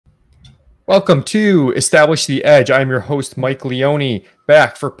Welcome to Establish the Edge. I'm your host, Mike Leone,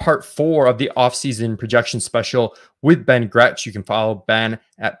 back for part 4 of the offseason projection special with Ben Gretch. You can follow Ben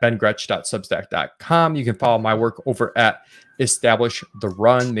at bengretch.substack.com. You can follow my work over at Establish the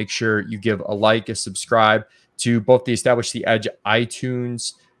Run. Make sure you give a like, a subscribe to both the Establish the Edge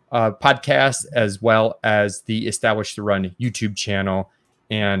iTunes podcast as well as the Establish the Run YouTube channel.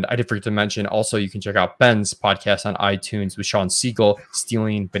 And I did forget to mention also you can check out Ben's podcast on iTunes with Sean Siegel,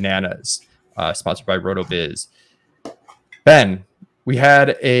 Stealing Bananas. Sponsored by RotoViz. Ben, we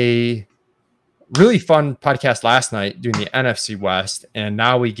had a really fun podcast last night doing the NFC West, and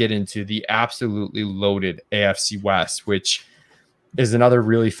now we get into the absolutely loaded AFC West, which is another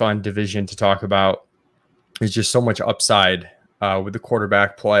really fun division to talk about. There's just so much upside with the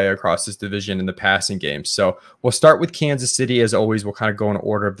quarterback play across this division in the passing game. So we'll start with Kansas City. As always, we'll kind of go in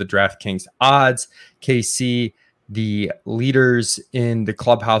order of the DraftKings odds. KC, the leaders in the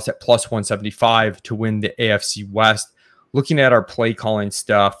clubhouse at plus 175 to win the AFC West. Looking at our play calling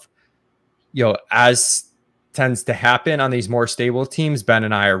stuff, as tends to happen on these more stable teams, Ben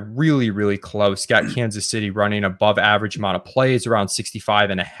and I are really, really close. Got Kansas City running above average amount of plays, around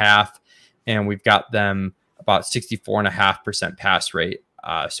 65.5, and we've got them about 64.5% pass rate.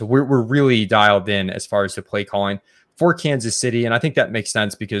 So we're really dialed in as far as the play calling for Kansas City. And I think that makes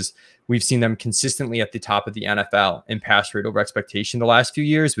sense because we've seen them consistently at the top of the NFL in pass rate over expectation the last few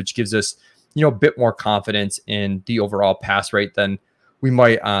years, which gives us, a bit more confidence in the overall pass rate than we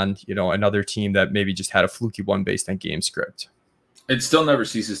might on, another team that maybe just had a fluky one based on game script. It still never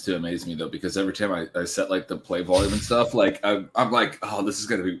ceases to amaze me though, because every time I set like the play volume and stuff, like I'm like, oh, this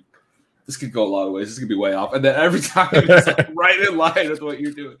could go a lot of ways. This could be way off. And then every time it's like right in line with what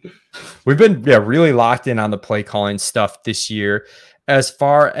you're doing. We've been really locked in on the play calling stuff this year. As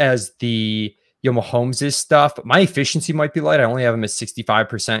far as the Mahomes' stuff, my efficiency might be light. I only have him at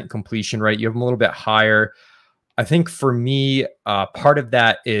 65% completion rate. You have him a little bit higher. I think for me, part of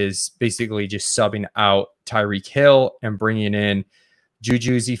that is basically just subbing out Tyreek Hill and bringing in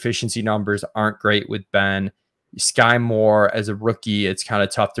Juju's efficiency numbers aren't great with Ben. Sky Moore as a rookie, it's kind of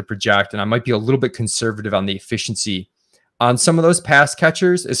tough to project. And I might be a little bit conservative on the efficiency on some of those pass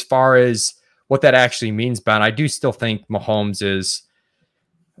catchers as far as what that actually means, Ben. I do still think Mahomes is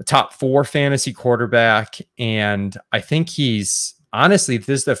a top 4 fantasy quarterback. And I think he's honestly, this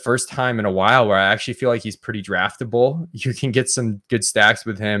is the first time in a while where I actually feel like he's pretty draftable. You can get some good stacks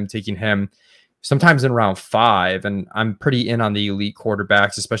with him, taking him sometimes in round 5. And I'm pretty in on the elite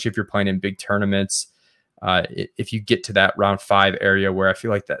quarterbacks, especially if you're playing in big tournaments. If you get to that round 5 area where I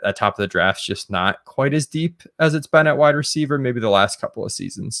feel like that top of the draft is just not quite as deep as it's been at wide receiver, maybe the last couple of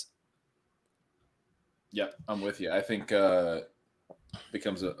seasons. Yeah, I'm with you. I think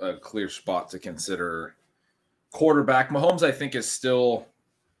becomes a clear spot to consider quarterback. Mahomes, I think, is still,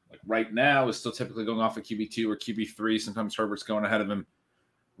 like right now, is still typically going off a QB2 or QB3. Sometimes Herbert's going ahead of him,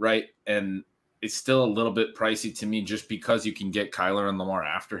 right? And it's still a little bit pricey to me just because you can get Kyler and Lamar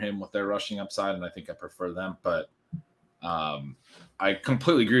after him with their rushing upside, and I think I prefer them. But I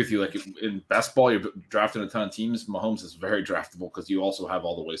completely agree with you. Like in best ball, you're drafting a ton of teams. Mahomes is very draftable because you also have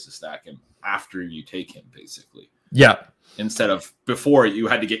all the ways to stack him after you take him, basically. Yeah. Instead of before you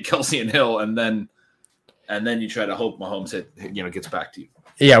had to get Kelsey and Hill, and then you try to hope Mahomes gets back to you.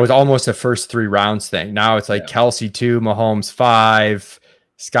 Yeah, it was almost a first 3 rounds thing. Now it's like Kelsey 2, Mahomes 5.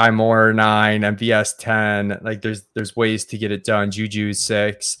 Sky Moore 9, MVS 10. Like there's ways to get it done. Juju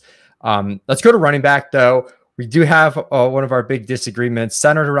 6. Let's go to running back though. We do have one of our big disagreements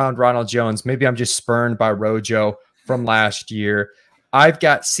centered around Ronald Jones. Maybe I'm just spurned by Rojo from last year. I've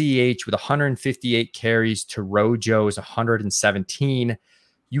got CH with 158 carries to Rojo's 117.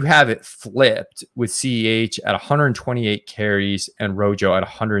 You have it flipped with CH at 128 carries and Rojo at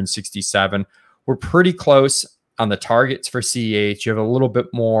 167. We're pretty close on the targets for CH. You have a little bit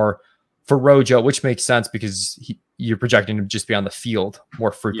more for Rojo, which makes sense because you're projecting him to just be on the field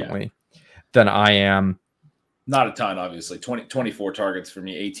more frequently than I am. Not a ton, obviously. 24 targets for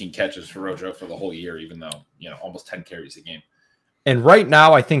me, 18 catches for Rojo for the whole year, even though, almost 10 carries a game. And right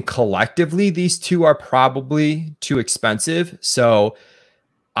now, I think collectively, these two are probably too expensive. So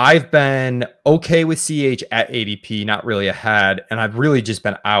I've been okay with CH at ADP, not really ahead. And I've really just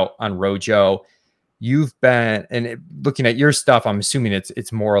been out on Rojo. You've been, and looking at your stuff, I'm assuming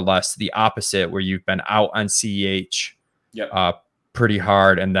it's more or less the opposite, where you've been out on CH pretty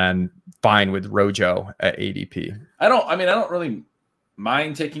hard and then fine with Rojo at ADP. I don't really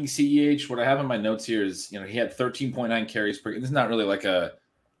mind taking CEH. What I have in my notes here is, he had 13.9 carries per game. This is not really like a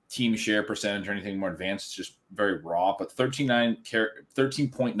team share percentage or anything more advanced. It's just very raw, but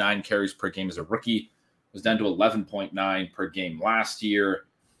 13.9 carries per game as a rookie. Was down to 11.9 per game last year.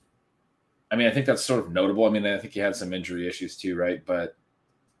 I mean, I think that's sort of notable. I mean, I think he had some injury issues too, right?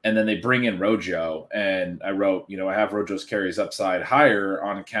 And then they bring in Rojo, and I wrote, I have Rojo's carries upside higher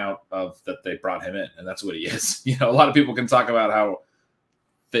on account of that they brought him in, and that's what he is. A lot of people can talk about how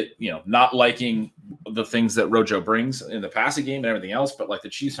that, not liking the things that Rojo brings in the passing game and everything else, but like the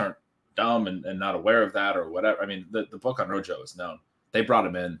Chiefs aren't dumb and not aware of that or whatever. I mean, the book on Rojo is known. They brought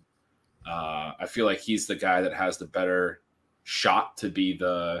him in. I feel like he's the guy that has the better shot to be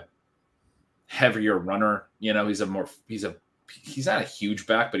the heavier runner. He's not a huge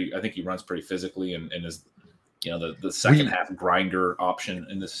back, but I think he runs pretty physically and is, the second half grinder option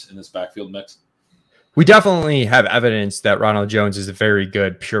in this backfield mix. We definitely have evidence that Ronald Jones is a very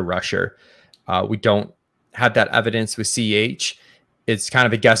good pure rusher. We don't have that evidence with CH. It's kind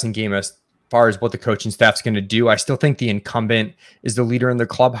of a guessing game as far as what the coaching staff's going to do. I still think the incumbent is the leader in the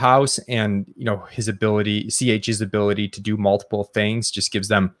clubhouse, and CH's ability to do multiple things just gives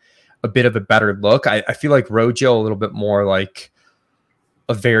them a bit of a better look. I feel like Rojo a little bit more like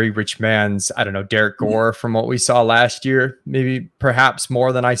a very rich man's, I don't know, Derek Gore from what we saw last year, maybe perhaps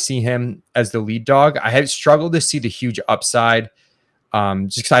more than I see him as the lead dog. I have struggled to see the huge upside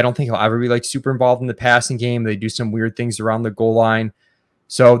just because I don't think he'll ever be like super involved in the passing game. They do some weird things around the goal line.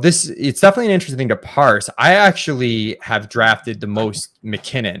 So it's definitely an interesting thing to parse. I actually have drafted the most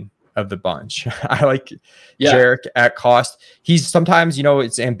McKinnon of the bunch. I like Jarek at cost. He's sometimes,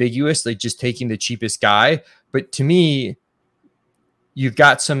 it's ambiguous, like just taking the cheapest guy. But to me, you've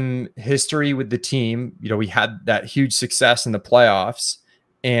got some history with the team. We had that huge success in the playoffs,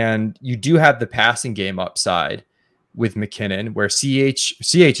 and you do have the passing game upside with McKinnon, where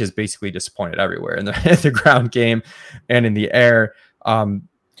CH has basically disappointed everywhere in the ground game and in the air. So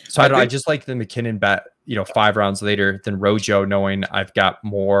I just like the McKinnon bet, 5 rounds later than Rojo, knowing I've got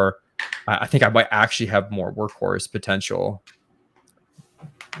more. I think I might actually have more workhorse potential.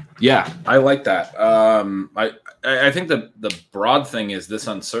 Yeah, I like that. I think the broad thing is this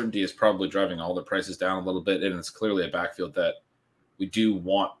uncertainty is probably driving all the prices down a little bit, and it's clearly a backfield that we do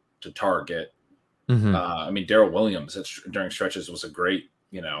want to target. Mm-hmm. I mean, Darrell Williams during stretches was a great,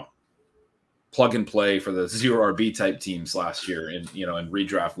 plug and play for the 0 RB type teams last year in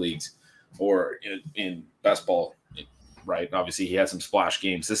redraft leagues or in best ball, right? Obviously, he had some splash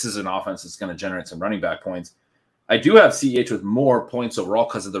games. This is an offense that's going to generate some running back points. I do have CH with more points overall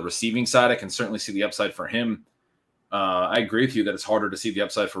because of the receiving side. I can certainly see the upside for him. I agree with you that it's harder to see the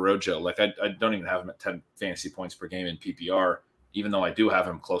upside for Rojo. Like I don't even have him at 10 fantasy points per game in PPR, even though I do have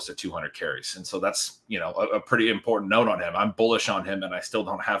him close to 200 carries. And so that's, a pretty important note on him. I'm bullish on him, and I still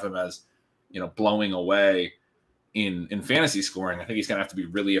don't have him as, blowing away in fantasy scoring. I think he's going to have to be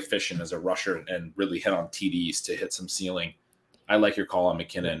really efficient as a rusher and really hit on TDs to hit some ceiling. I like your call on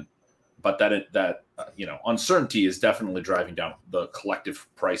McKinnon, but that uncertainty is definitely driving down the collective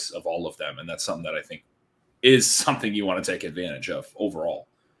price of all of them. And that's something that I think is something you want to take advantage of overall.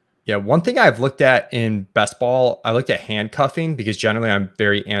 Yeah, one thing I've looked at in best ball, I looked at handcuffing because generally I'm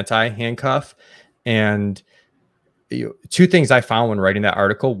very anti-handcuff. And 2 things I found when writing that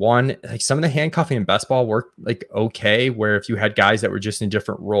article. One, like some of the handcuffing in best ball worked like okay, where if you had guys that were just in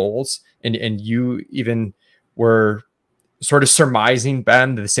different roles and you even were sort of surmising,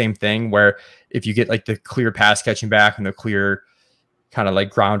 Ben, the same thing, where if you get like the clear pass catching back and the clear kind of like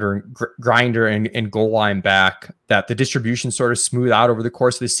grinder and goal line back, that the distribution sort of smooth out over the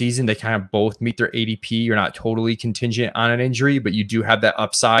course of the season. They kind of both meet their ADP. You're not totally contingent on an injury, but you do have that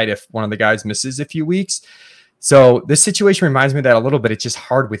upside if one of the guys misses a few weeks. So this situation reminds me of that a little bit. It's just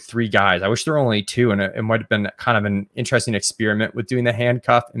hard with 3 guys. I wish there were only 2, and it might have been kind of an interesting experiment with doing the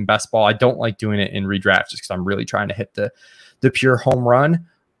handcuff in best ball. I don't like doing it in redraft just because I'm really trying to hit the pure home run.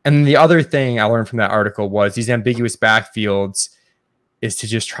 And the other thing I learned from that article was these ambiguous backfields is to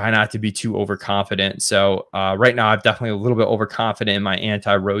just try not to be too overconfident. So right now, I'm definitely a little bit overconfident in my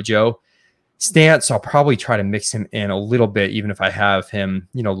anti-Rojo stance. So I'll probably try to mix him in a little bit, even if I have him,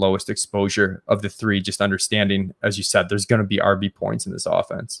 lowest exposure of the 3, just understanding, as you said, there's going to be RB points in this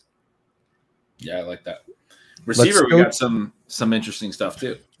offense. Yeah, I like that. Receiver, we got some interesting stuff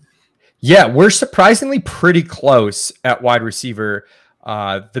too. Yeah, we're surprisingly pretty close at wide receiver.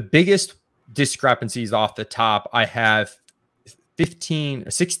 The biggest discrepancies off the top, I have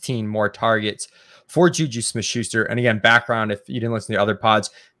 16 more targets for Juju Smith-Schuster. And again, background, if you didn't listen to the other pods,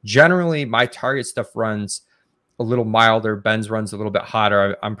 generally my target stuff runs a little milder. Ben's runs a little bit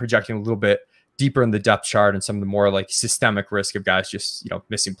hotter. I'm projecting a little bit deeper in the depth chart and some of the more like systemic risk of guys just,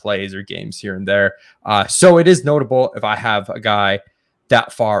 missing plays or games here and there. So it is notable if I have a guy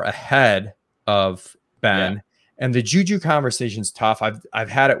that far ahead of Ben. Yeah. And the Juju conversation's tough. I've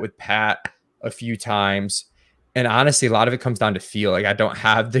had it with Pat a few times. And honestly, a lot of it comes down to feel. Like I don't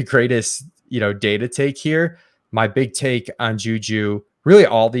have the greatest, data take here. My big take on Juju, really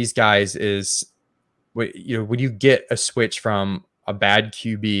all these guys is, when you get a switch from a bad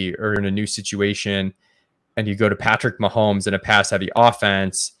QB or in a new situation and you go to Patrick Mahomes in a pass-heavy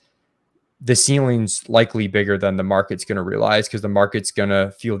offense, the ceiling's likely bigger than the market's going to realize, because the market's going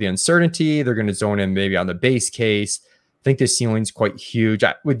to feel the uncertainty. They're going to zone in maybe on the base case. I think the ceiling's quite huge.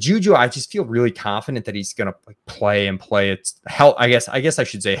 With Juju, I just feel really confident that he's going to play. It's health. I guess I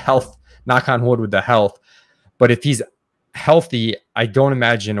should say health, knock on wood with the health. But if he's healthy, I don't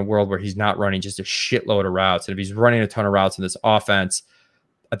imagine a world where he's not running just a shitload of routes. And if he's running a ton of routes in this offense,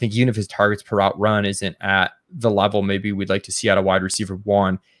 I think even if his targets per route run isn't at the level maybe we'd like to see out of wide receiver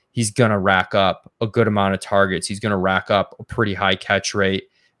one, he's going to rack up a good amount of targets. He's going to rack up a pretty high catch rate,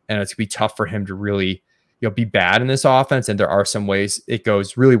 and it's going to be tough for him to really, be bad in this offense. And there are some ways it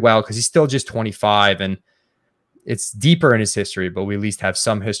goes really well because he's still just 25 and it's deeper in his history, but we at least have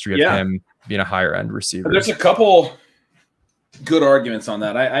some history of him being a higher end receiver. There's a couple good arguments on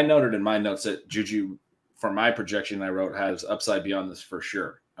that. I noted in my notes that Juju, for my projection I wrote, has upside beyond this for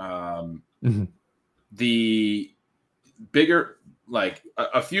sure. The bigger,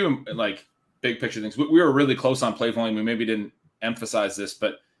 a few big picture things. We were really close on play volume. We maybe didn't emphasize this,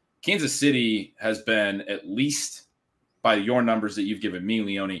 but Kansas City has been, at least by your numbers that you've given me,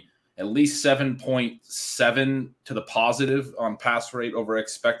 Leone, at least 7.7 to the positive on pass rate over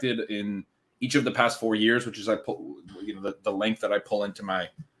expected in each of the past 4 years, which is the length that I pull into my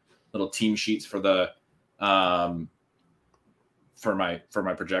little team sheets for the for my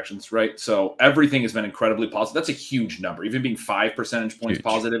projections, right? So everything has been incredibly positive. That's a huge number. Even being 5 percentage points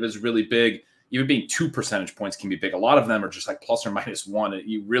positive is really big. Even being 2 percentage points can be big. A lot of them are just plus or minus 1.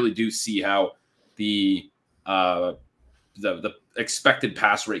 You really do see how the expected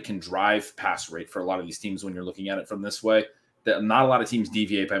pass rate can drive pass rate for a lot of these teams when you're looking at it from this way. That not a lot of teams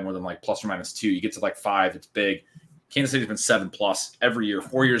deviate by more than plus or minus 2. You get to 5, it's big. Kansas City's been 7+ every year,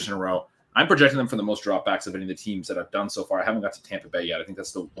 4 years in a row. I'm projecting them for the most dropbacks of any of the teams that I've done so far. I haven't got to Tampa Bay yet. I think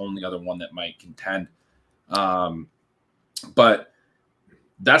that's the only other one that might contend. But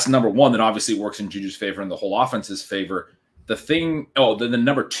that's number one that obviously works in Juju's favor and the whole offense's favor. The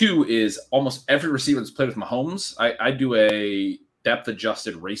number two is almost every receiver that's played with Mahomes. I do a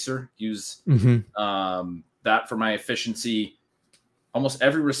depth-adjusted racer. Use that for my efficiency. Almost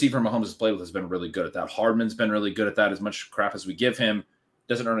every receiver Mahomes has played with has been really good at that. Hardman's been really good at that, as much crap as we give him.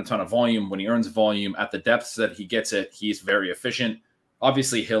 Doesn't earn a ton of volume. When he earns volume at the depths that he gets it, he's very efficient.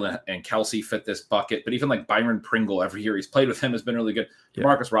 Obviously, Hill and Kelsey fit this bucket, but even Byron Pringle, every year he's played with him, has been really good. Yeah.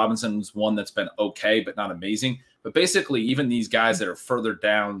 Marcus Robinson's one that's been okay, but not amazing. But basically, even these guys that are further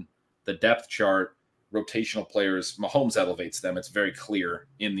down the depth chart, rotational players, Mahomes elevates them. It's very clear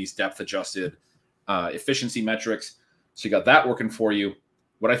in these depth-adjusted efficiency metrics. So you got that working for you.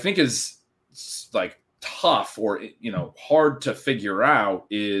 What I think is tough or hard to figure out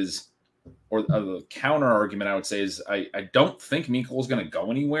is, or the counter argument I would say is, I don't think Mecole is going to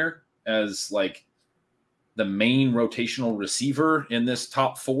go anywhere as the main rotational receiver in this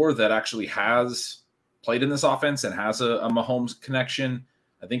top 4 that actually has played in this offense and has a Mahomes connection.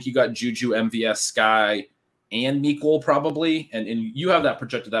 I think you got Juju, MVS, Sky, and Mecole probably, and you have that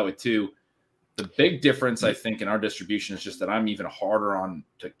projected that way too. The big difference, I think, in our distribution is just that I'm even harder on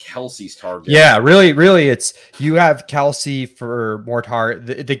to Kelsey's target. Yeah, really, it's you have Kelsey for more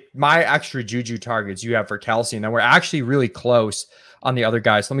target. My extra Juju targets you have for Kelsey, and then we're actually really close on the other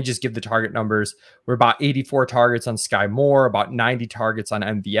guys. Let me just give the target numbers. We're about 84 targets on Sky Moore, about 90 targets on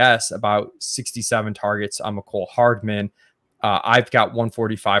MVS, about 67 targets on Mecole Hardman. I've got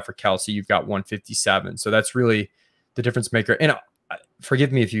 145 for Kelsey. You've got 157. So that's really the difference maker. And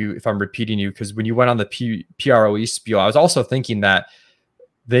forgive me if I'm repeating you, because when you went on the PROE spiel, I was also thinking that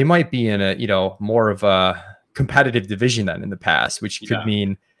they might be in a more of a competitive division than in the past, which could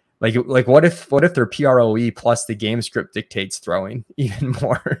mean what if their PROE plus the game script dictates throwing even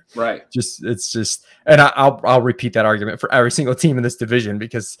more? Right. And I'll repeat that argument for every single team in this division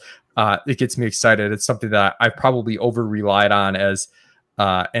because it gets me excited. It's something that I probably over relied on as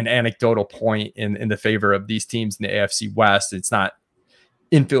an anecdotal point in the favor of these teams in the AFC West. It's not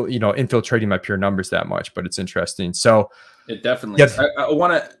infiltrating my pure numbers that much, but it's interesting. So it definitely is.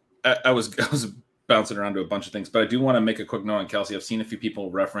 I was bouncing around to a bunch of things, but I do want to make a quick note on Kelsey. I've seen a few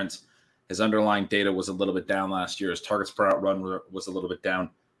people reference his underlying data was a little bit down last year. His targets per out run was a little bit down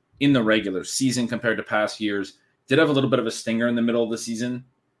in the regular season compared to past years. Did have a little bit of a stinger in the middle of the season.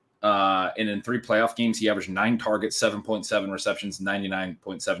 And in 3 playoff games, he averaged 9 targets, 7.7 receptions,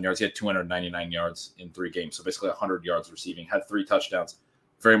 99.7 yards. He had 299 yards in 3 games. So basically 100 yards receiving, had 3 touchdowns.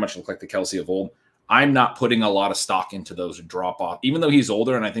 Very much looked like the Kelsey of old. I'm not putting a lot of stock into those drop off, even though he's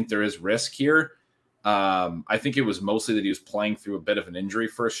older and I think there is risk here. I think it was mostly that he was playing through a bit of an injury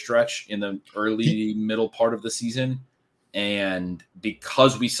for a stretch in the middle part of the season. And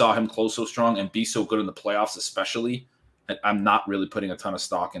because we saw him close so strong and be so good in the playoffs, especially, I'm not really putting a ton of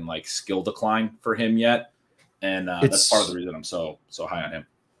stock in like skill decline for him yet. And that's part of the reason I'm so high on him.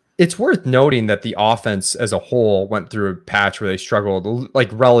 It's worth noting that the offense as a whole went through a patch where they struggled, like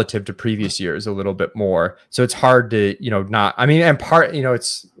relative to previous years, a little bit more. So it's hard to, and part,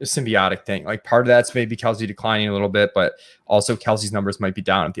 it's a symbiotic thing. Like part of that's maybe Kelsey declining a little bit, but also Kelsey's numbers might be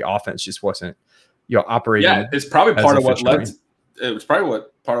down if the offense just wasn't, operating. Yeah, it's probably part of what led. It was probably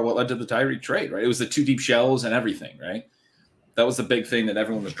part of what led to the Tyreek trade, right? It was the 2 deep shells and everything, right? That was the big thing that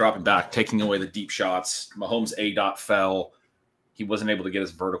everyone was dropping back, taking away the deep shots. Mahomes' A-dot fell. He wasn't able to get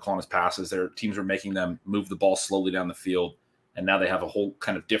his vertical on his passes. Their teams were making them move the ball slowly down the field. And now they have a whole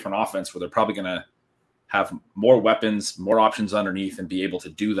kind of different offense where they're probably going to have more weapons, more options underneath, and be able to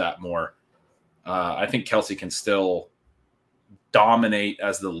do that more. I think Kelsey can still dominate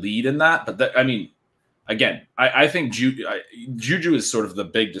as the lead in that. But again, I think Juju is sort of the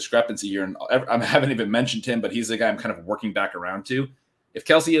big discrepancy here. And I haven't even mentioned him, but he's the guy I'm kind of working back around to. If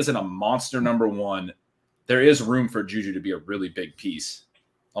Kelsey isn't a monster number one, there is room for Juju to be a really big piece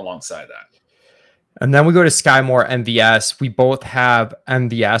alongside that. And then we go to Sky Moore, MVS. We both have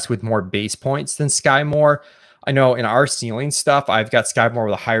MVS with more base points than Sky Moore. I know in our ceiling stuff, I've got Sky Moore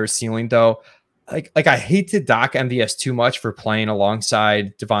with a higher ceiling though. Like I hate to dock MVS too much for playing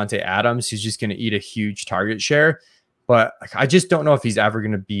alongside Davante Adams, who's just going to eat a huge target share. But I just don't know if he's ever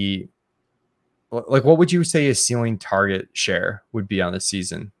going to be like, what would you say his ceiling target share would be on the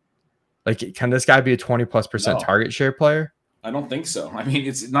season? Like, can this guy be a 20+% target share player? I don't think so. I mean,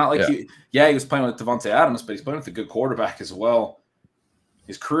 it's not like he was playing with Davante Adams, but he's playing with a good quarterback as well.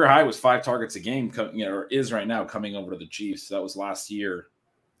 His career high was 5 targets a game, or is right now coming over to the Chiefs. That was last year.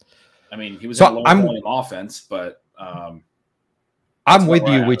 I mean, he was in a low volume offense, but I'm with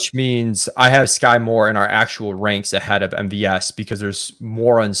you, which means I have Sky Moore in our actual ranks ahead of MVS because there's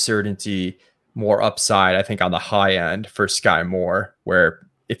more uncertainty, more upside, I think, on the high end for Sky Moore, where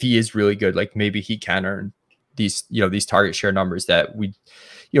if he is really good, like maybe he can earn these target share numbers that we,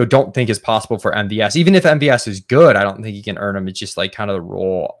 don't think is possible for MVS. Even if MVS is good, I don't think he can earn them. It's just like kind of the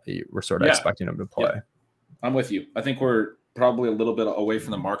role we're sort of expecting him to play. Yeah. I'm with you. I think we're probably a little bit away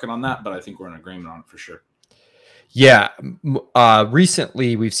from the market on that, but I think we're in agreement on it for sure. Yeah.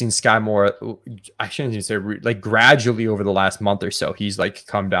 Recently we've seen Sky Moore, I shouldn't even say like gradually over the last month or so, he's like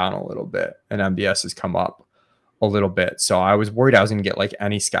come down a little bit and MVS has come up a little bit. So I was worried I was going to get like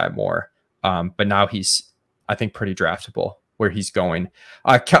any Sky Moore. But now he's, I think, pretty draftable where he's going.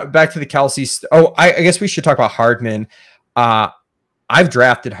 Back to the Kelsey. I guess we should talk about Hardman. I've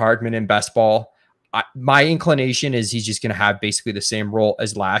drafted Hardman in best ball. My inclination is he's just going to have basically the same role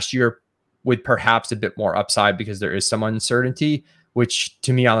as last year with perhaps a bit more upside because there is some uncertainty, which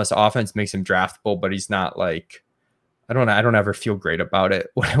to me on this offense makes him draftable, but he's not like, I don't ever feel great about it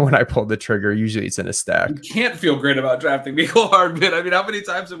when I pull the trigger. Usually it's in a stack. You can't feel great about drafting Mecole Hardman. I mean, how many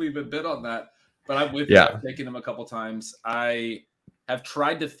times have we been bid on that? But I'm with you. I've taken him a couple times. I have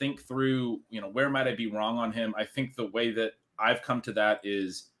tried to think through, where might I be wrong on him? I think the way that I've come to that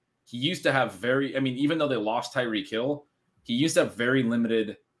is he used to have even though they lost Tyreek Hill, he used to have very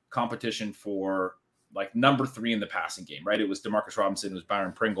limited competition for like number 3 in the passing game, right? It was Demarcus Robinson, it was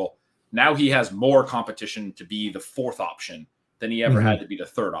Byron Pringle. Now he has more competition to be the 4th option than he ever had to be the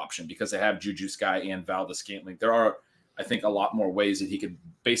 3rd option because they have Juju, Sky, and Valdes-Scantling. There are, I think, a lot more ways that he could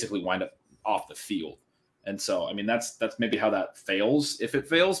basically wind up off the field. And so, I mean, that's maybe how that fails if it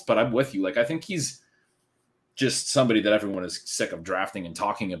fails, but I'm with you. Like, I think he's just somebody that everyone is sick of drafting and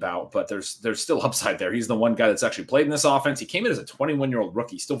talking about, but there's still upside there. He's the one guy that's actually played in this offense. He came in as a 21-year-old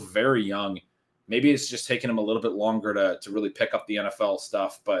rookie, still very young. Maybe it's just taken him a little bit longer to really pick up the NFL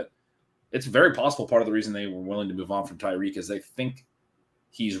stuff, but it's very possible part of the reason they were willing to move on from Tyreek is they think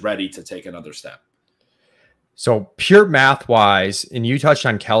he's ready to take another step. So pure math wise, and you touched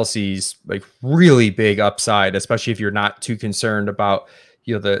on Kelsey's like really big upside, especially if you're not too concerned about,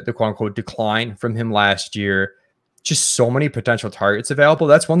 the quote unquote decline from him last year. Just so many potential targets available.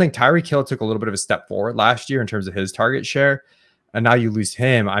 That's one thing. Tyreek Hill took a little bit of a step forward last year in terms of his target share. And now you lose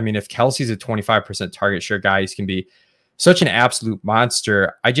him. I mean, if Kelsey's a 25% target share guy, he's going to be such an absolute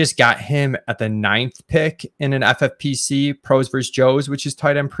monster. I just got him at the 9th pick in an FFPC Pros vs. Joes, which is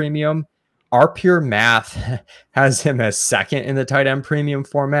tight end premium. Our pure math has him as 2nd in the tight end premium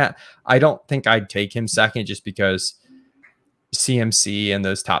format. I don't think I'd take him 2nd just because CMC and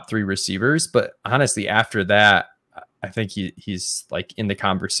those top 3 receivers. But honestly, after that, I think he's like in the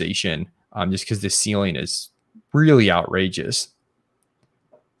conversation just because the ceiling is really outrageous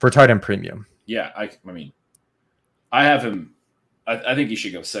for tight end premium. Yeah, I mean, I have him. I think he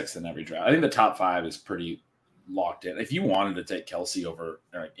should go 6th in every draft. I think the top 5 is pretty locked in. If you wanted to take Kelsey over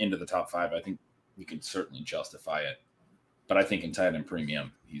or into the top 5, I think you can certainly justify it. But I think in tight end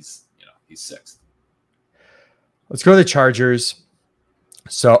premium, he's 6th. Let's go to the Chargers.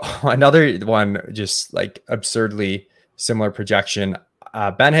 So another one, just like absurdly similar projection.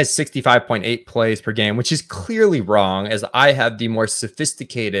 Ben has 65.8 plays per game, which is clearly wrong, as I have the more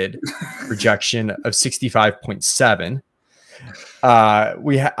sophisticated projection of 65.7. I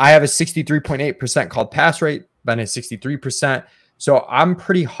have a 63.8% called pass rate. Ben has 63%. So I'm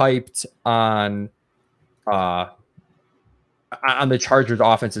pretty hyped on the Chargers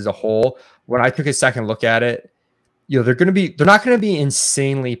offense as a whole. When I took a second look at it, they're not going to be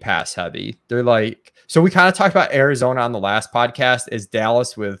insanely pass heavy. They're like, so we kind of talked about Arizona on the last podcast as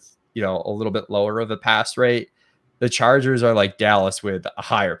Dallas with, a little bit lower of a pass rate. The Chargers are like Dallas with a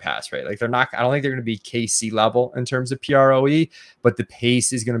higher pass rate. Like I don't think they're going to be KC level in terms of PROE, but the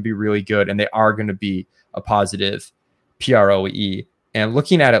pace is going to be really good and they are going to be a positive PROE. And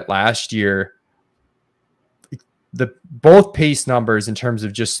looking at it last year, both pace numbers in terms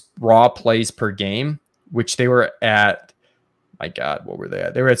of just raw plays per game, which they were at, my God, what were they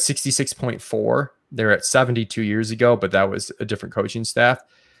at? They were at 66.4. They were at 72 years ago, but that was a different coaching staff.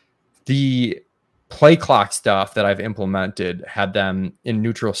 The play clock stuff that I've implemented had them in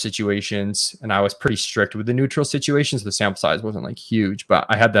neutral situations, and I was pretty strict with the neutral situations. The sample size wasn't like huge, but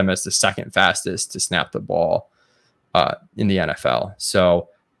I had them as the second fastest to snap the ball in the NFL. So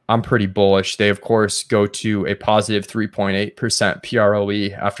I'm pretty bullish. They, of course, go to a positive 3.8%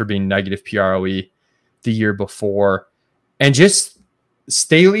 PROE after being negative PROE the year before. And just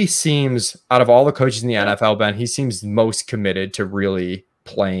Staley seems, out of all the coaches in the NFL, Ben, he seems most committed to really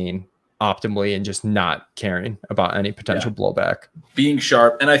playing optimally and just not caring about any potential blowback. Being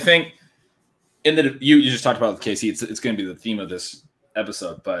sharp. And I think you just talked about with KC, it's going to be the theme of this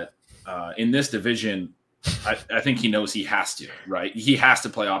episode, but in this division, I think he knows he has to, right? He has to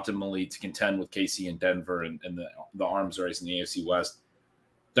play optimally to contend with KC and Denver and the arms race in the AFC West.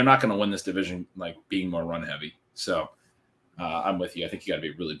 They're not going to win this division like being more run heavy. So I'm with you. I think you got to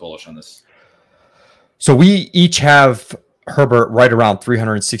be really bullish on this. So we each have Herbert right around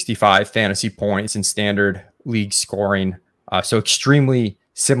 365 fantasy points in standard league scoring. So extremely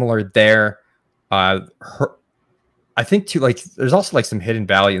similar there. I think too, like there's also like some hidden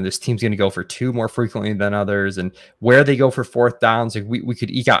value in this team's going to go for 2 more frequently than others, and where they go for 4th downs, like we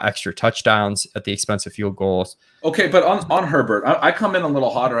could eke out extra touchdowns at the expense of field goals. Okay, but on Herbert, I come in a little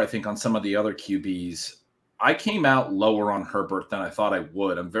hotter, I think, on some of the other QBs. I came out lower on Herbert than I thought I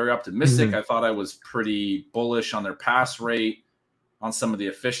would. I'm very optimistic. Mm-hmm. I thought I was pretty bullish on their pass rate, on some of the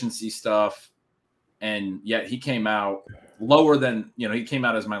efficiency stuff, and yet he came out lower than, he came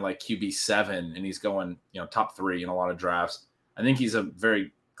out as my like QB7, and he's going, top 3 in a lot of drafts. I think he's a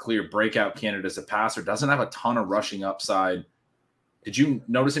very clear breakout candidate as a passer, doesn't have a ton of rushing upside. Did you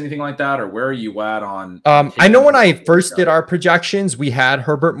notice anything like that, or where are you at on? I know when I first did our projections, we had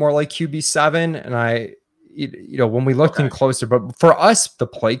Herbert more like QB7, and when we looked in closer, but for us, the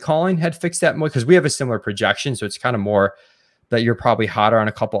play calling had fixed that more because we have a similar projection. So it's kind of more that you're probably hotter on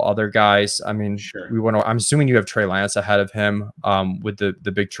a couple other guys. I mean, sure. I'm assuming you have Trey Lance ahead of him with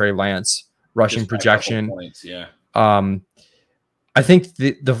the big Trey Lance rushing projection. Points, yeah. I think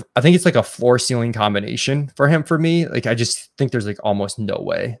I think it's like a floor ceiling combination for him. For me, like I just think there's like almost no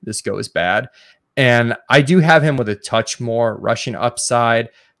way this goes bad. And I do have him with a touch more rushing upside.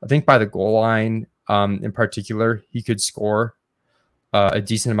 I think by the goal line, in particular, he could score a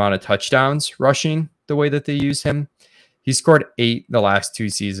decent amount of touchdowns rushing the way that they use him. He scored 8 the last 2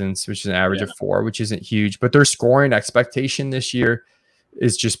 seasons, which is an average of 4, which isn't huge, but their scoring expectation this year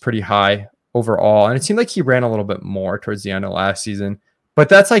is just pretty high overall. And it seemed like he ran a little bit more towards the end of last season, but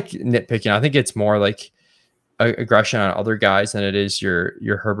that's like nitpicking. I think it's more like aggression on other guys than it is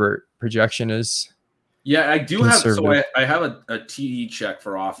your Herbert projection is. Yeah, I do have. So I have a TD check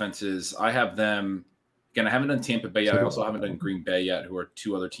for offenses. I have them. Again, I haven't done Tampa Bay yet. I also haven't done Green Bay yet, who are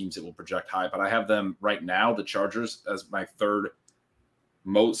 2 other teams that will project high. But I have them right now, the Chargers, as my third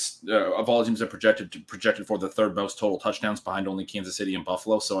most of all teams that projected for the third most total touchdowns, behind only Kansas City and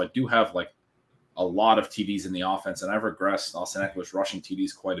Buffalo. So I do have like a lot of TDs in the offense, and I've regressed Austin Eckler's rushing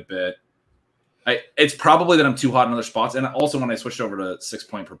TDs quite a bit. It's probably that I'm too hot in other spots, and also when I switched over to 6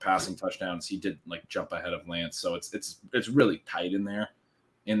 point per passing touchdowns, he did like jump ahead of Lance. So it's really tight in there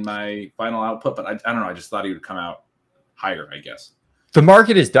in my final output, but I don't know. I just thought he would come out higher, I guess. The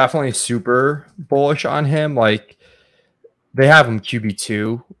market is definitely super bullish on him. Like They have him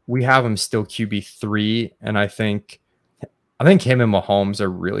QB2. We have him still QB3, and I think him and Mahomes are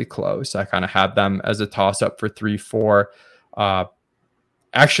really close. I kind of have them as a toss-up for 3-4.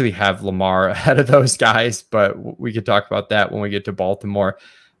 Actually have Lamar ahead of those guys, but we could talk about that when we get to Baltimore.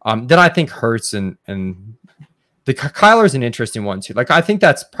 Then I think Hurts and the Kyler is an interesting one too. Like I think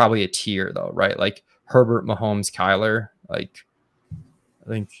that's probably a tier though, right? Like Herbert, Mahomes, Kyler. Like I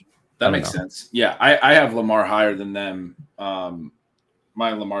think that makes sense. Yeah, I have Lamar higher than them.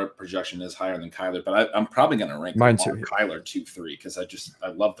 My Lamar projection is higher than Kyler, but I'm probably going to rank mine Lamar, too. Kyler 2-3 because I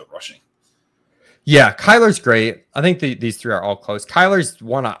love the rushing. Yeah, Kyler's great. I think these three are all close. Kyler's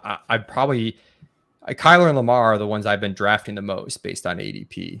one Kyler and Lamar are the ones I've been drafting the most based on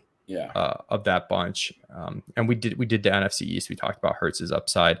ADP. Yeah, of that bunch. And we did the NFC East. We talked about Hurts's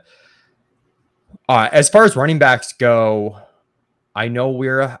upside. As far as running backs go, I know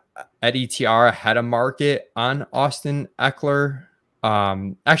we're at ETR ahead of market on Austin Eckler.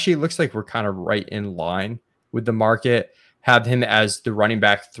 Actually, it looks like we're kind of right in line with the market. Have him as the running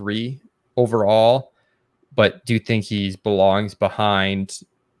back 3 overall, but do think he belongs behind,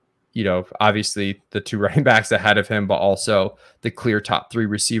 obviously the 2 running backs ahead of him, but also the clear top 3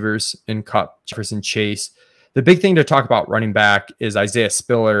 receivers in Kupp, Jefferson, Chase. The big thing to talk about running back is Isaiah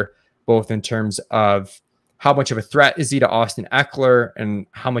Spiller, both in terms of how much of a threat is he to Austin Eckler and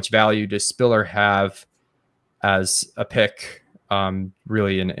how much value does Spiller have as a pick,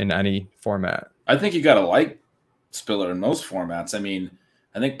 really in any format. I think you got to like Spiller in most formats. I mean,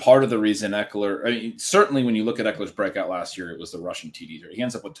 I think part of the reason Eckler, certainly when you look at Eckler's breakout last year, it was the rushing TDs. He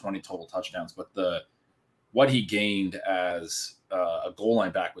ends up with 20 total touchdowns, but what he gained as a goal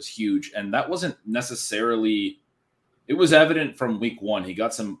line back was huge. And that wasn't necessarily, it was evident from week 1. He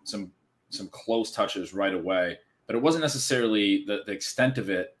got some close touches right away, but it wasn't necessarily the extent of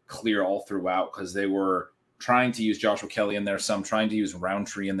it clear all throughout because they were trying to use Joshua Kelly in there, some trying to use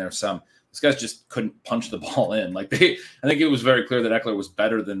Roundtree in there, some. These guys just couldn't punch the ball in. I think it was very clear that Eckler was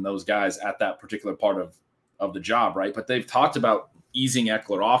better than those guys at that particular part of the job, right? But they've talked about easing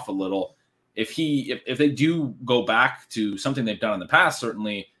Eckler off a little. If they do go back to something they've done in the past,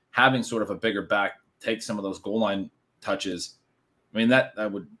 certainly having sort of a bigger back take some of those goal line touches. I mean, that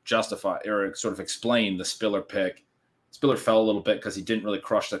would justify or sort of explain the Spiller pick. Spiller fell a little bit because he didn't really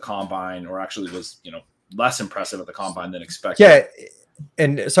crush the combine, or actually was, less impressive at the combine than expected. Yeah.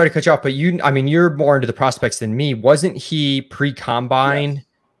 And sorry to cut you off, but you're more into the prospects than me. Wasn't he pre-combine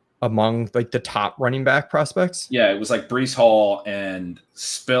among like the top running back prospects? Yeah, it was like Breece Hall, and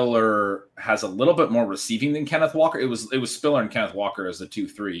Spiller has a little bit more receiving than Kenneth Walker. It was Spiller and Kenneth Walker as the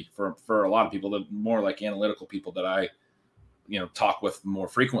 2-3 for a lot of people, the more like analytical people that I talk with more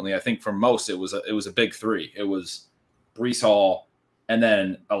frequently. I think for most it was a big 3. It was Breece Hall. And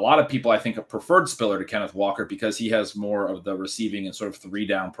then a lot of people, I think, have preferred Spiller to Kenneth Walker because he has more of the receiving and sort of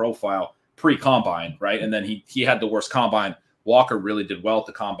 3-down profile pre-combine, right? And then he had the worst combine. Walker really did well at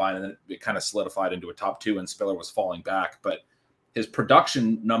the combine, and then it kind of solidified into a top 2, and Spiller was falling back. But his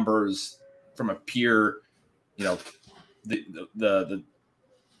production numbers from a pure, the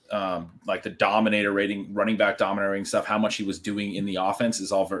dominator rating, running back dominating stuff, how much he was doing in the offense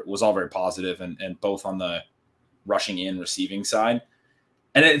was all very positive, and both on the rushing and receiving side.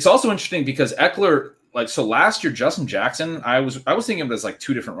 And it's also interesting because Eckler, so last year, Justin Jackson, I was thinking of it as like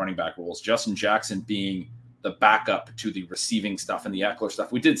 2 different running back roles. Justin Jackson being the backup to the receiving stuff and the Eckler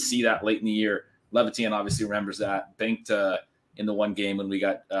stuff. We did see that late in the year. Levitan obviously remembers that. Banked in the one game when we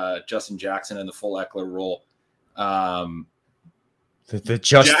got Justin Jackson in the full Eckler role. The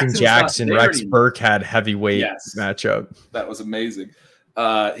Justin Jackson Rex Burkhead heavyweight matchup. That was amazing.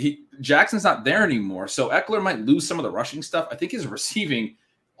 Jackson's not there anymore, so Eckler might lose some of the rushing stuff. I think his receiving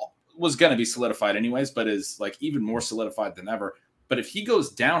was going to be solidified anyways, but is even more solidified than ever. But if he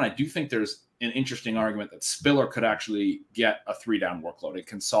goes down, I do think there's an interesting argument that Spiller could actually get a 3-down workload and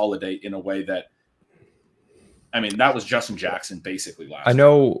consolidate in a way that, that was Justin Jackson basically last year. I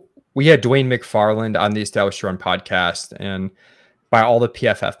know we had Dwayne McFarland on the Established Run podcast, and by all the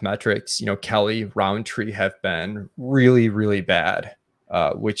PFF metrics, Kelly, Roundtree have been really, really bad,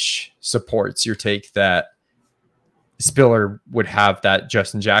 which supports your take that Spiller would have that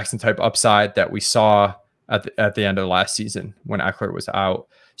Justin Jackson type upside that we saw at the end of the last season when Eckler was out.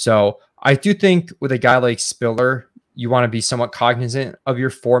 So I do think with a guy like Spiller, you want to be somewhat cognizant of your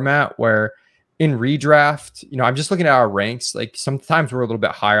format where in redraft, I'm just looking at our ranks. Sometimes we're a little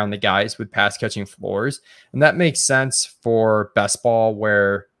bit higher on the guys with pass catching floors. And that makes sense for best ball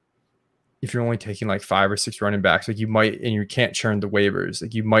where if you're only taking 5 or 6 running backs, you might, and you can't churn the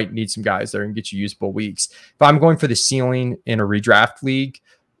waivers, you might need some guys there and get you usable weeks. If I'm going for the ceiling in a redraft league,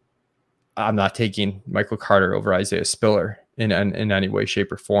 I'm not taking Michael Carter over Isaiah Spiller. in any way,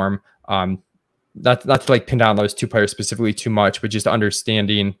 shape, or form. Not to like pin down those two players specifically too much, but just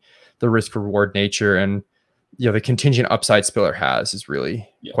understanding the risk reward nature and the contingent upside Spiller has is really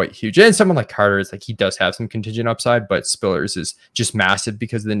quite huge. And someone like Carter is like, he does have some contingent upside, but Spiller's is just massive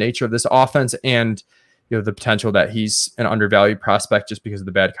because of the nature of this offense and the potential that he's an undervalued prospect just because of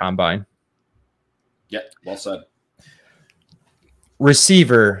the bad combine. Yeah, well said.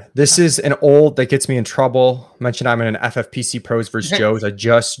 Receiver. This is an old that gets me in trouble. Mentioned I'm in an FFPC Pros versus Joe's. I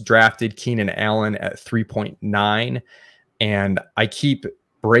just drafted Keenan Allen at 3.9, and I keep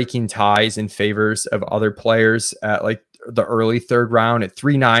breaking ties in favors of other players at like the early third round at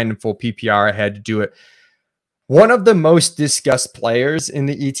 3.9 in full PPR. I had to do it. One of the most discussed players in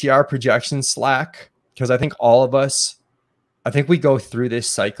the ETR projection Slack, because I think all of us, we go through this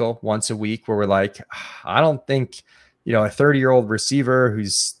cycle once a week where we're like, I don't think a 30-year-old receiver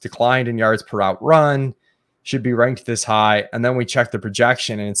who's declined in yards per route run should be ranked this high. And then we check the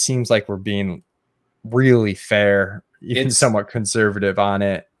projection and it seems like we're being really fair, even somewhat conservative on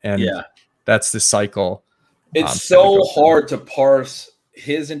it. And that's the cycle. It's so hard to parse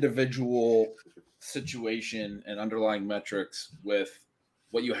his individual situation and underlying metrics with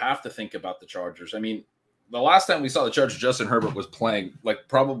what you have to think about the Chargers. I mean, the last time we saw the Chargers, Justin Herbert was playing like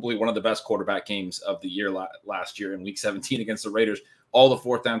probably one of the best quarterback games of the year last year in Week 17 against the Raiders. All the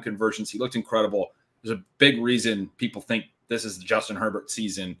fourth down conversions, he looked incredible. There's a big reason people think this is the Justin Herbert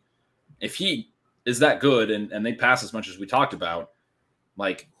season. If he is that good and they pass as much as we talked about,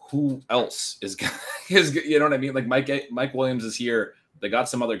 like who else is you know what I mean? Like Mike Williams is here. They got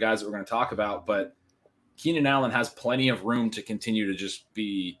some other guys that we're going to talk about, but Keenan Allen has plenty of room to continue to just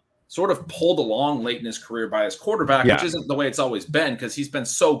be sort of pulled along late in his career by his quarterback, which isn't the way it's always been because he's been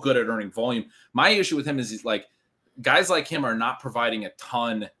so good at earning volume. My issue with him is he's like, guys like him are not providing a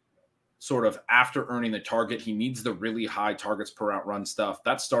ton sort of after earning the target. He needs the really high targets per out run stuff.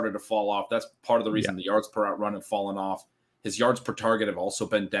 That started to fall off. That's part of the reason the yards per out run have fallen off. His yards per target have also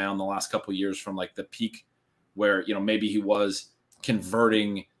been down the last couple of years from like the peak where, maybe he was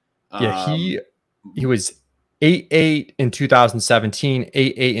converting. He was 8.8 in 2017,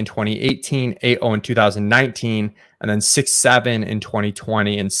 8.8 in 2018, 8.0 in 2019, and then 6.7 in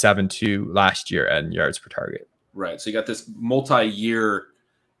 2020 and 7.2 last year at yards per target. Right. So you got this multi-year,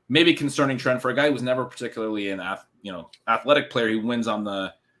 maybe concerning trend for a guy who was never particularly an athletic player. He wins on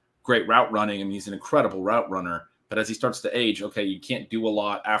the great route running. I mean, he's an incredible route runner. But as he starts to age, okay, you can't do a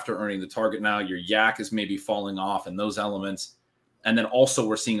lot after earning the target now. Your yak is maybe falling off and those elements. And then also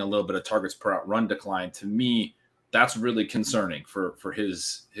we're seeing a little bit of targets per out run decline. To me, that's really concerning for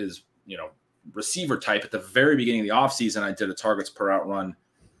his receiver type. At the very beginning of the offseason, I did a targets per out run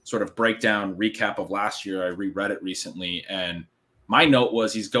sort of breakdown recap of last year. I reread it recently. And my note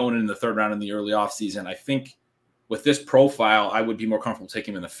was he's going in the third round in the early offseason. I think with this profile, I would be more comfortable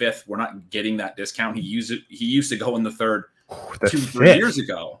taking him in the fifth. We're not getting that discount. He used to go in the third 2-3 years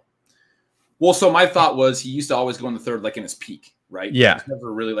ago. Well, so my thought was he used to always go in the third, like in his peak, right? Yeah. He's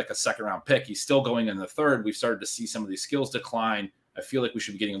never really like a second round pick. He's still going in the third. We've started to see some of these skills decline. I feel like we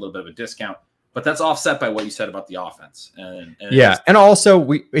should be getting a little bit of a discount, but that's offset by what you said about the offense. And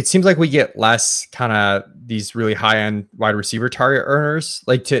also it seems like we get less kind of these really high end wide receiver target earners,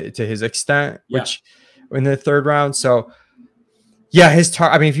 like to his extent, which in the third round. So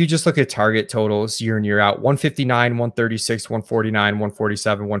if you just look at target totals year in, year out, 159, 136, 149,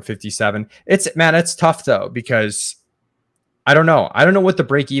 147, 157. It's tough though, because I don't know what the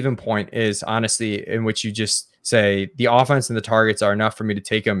break even point is, honestly, in which you just say the offense and the targets are enough for me to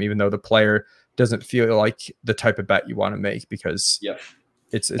take them, even though the player doesn't feel like the type of bet you want to make because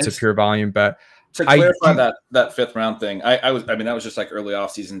it's a pure volume bet. To clarify that fifth round thing, that was just like early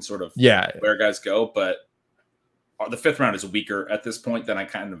offseason sort of where guys go, but the fifth round is weaker at this point than I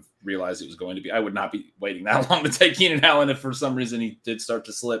kind of realized it was going to be. I would not be waiting that long to take Keenan Allen if for some reason he did start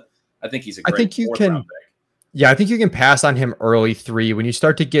to slip. I think he's a great round pick. Yeah, I think you can pass on him early 3. When you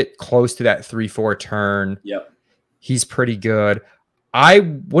start to get close to that 3-4 turn, he's pretty good. I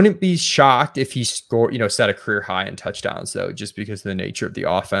wouldn't be shocked if he scored, set a career high in touchdowns, though, just because of the nature of the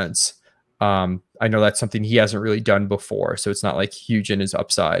offense. I know that's something he hasn't really done before, so it's not like huge in his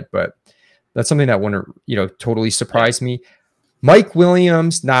upside, but that's something that wouldn't, totally surprise me. Mike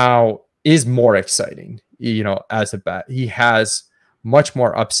Williams now is more exciting, as a bet. He has much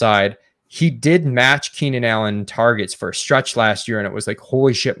more upside. He did match Keenan Allen targets for a stretch last year, and it was like,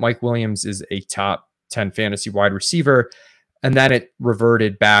 holy shit, Mike Williams is a top 10 fantasy wide receiver. And then it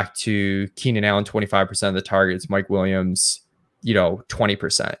reverted back to Keenan Allen, 25% of the targets, Mike Williams,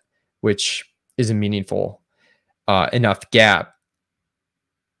 20%, which is a meaningful enough gap.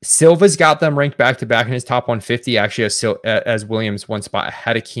 Silva's got them ranked back to back in his top 150, actually, as Williams one spot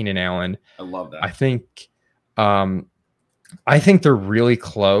ahead of Keenan Allen. I love that. I think they're really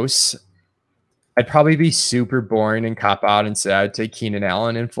close. I'd probably be super boring and cop out and say I'd take Keenan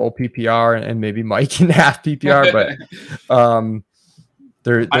Allen in full PPR and maybe Mike in half PPR, but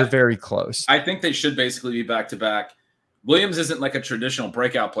they're very close. I think they should basically be back to back. Williams isn't like a traditional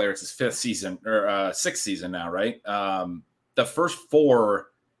breakout player. It's his fifth season or sixth season now, right? The first four,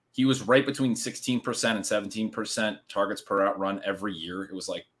 he was right between 16% and 17% targets per out run every year. It was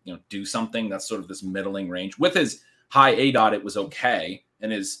like, do something. That's sort of this middling range. With his high ADOT, it was okay.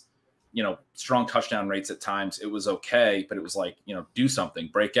 And his, strong touchdown rates at times, it was okay. But it was like, do something,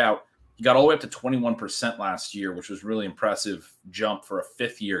 break out. He got all the way up to 21% last year, which was really impressive jump for a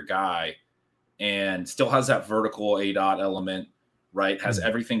fifth-year guy. And still has that vertical ADOT element, right? Has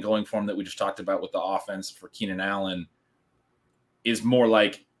everything going for him that we just talked about with the offense. For Keenan Allen is more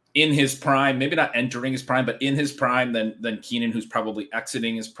like in his prime, maybe not entering his prime, but in his prime than Keenan, who's probably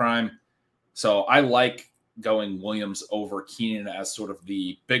exiting his prime. So I like going Williams over Keenan as sort of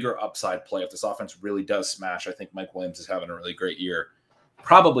the bigger upside play. If this offense really does smash, I think Mike Williams is having a really great year.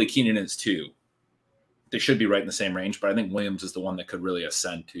 Probably Keenan is too. They should be right in the same range, but I think Williams is the one that could really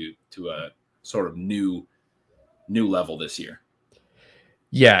ascend to a sort of new level this year.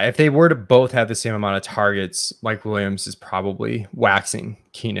 Yeah, if they were to both have the same amount of targets, Mike Williams is probably waxing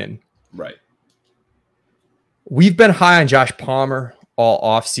Keenan. Right. We've been high on Josh Palmer all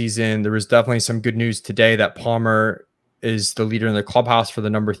offseason. There was definitely some good news today that Palmer is the leader in the clubhouse for the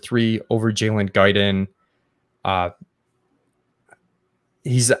number 3 over Jalen Guyton. I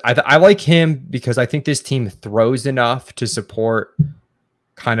like him because I think this team throws enough to support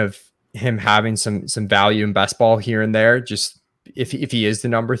kind of him having some value in best ball here and there, just if he is the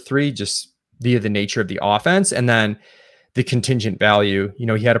number 3, just via the nature of the offense. And then the contingent value, he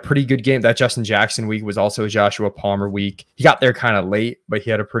had a pretty good game. That Justin Jackson week was also a Joshua Palmer week. He got there kind of late, but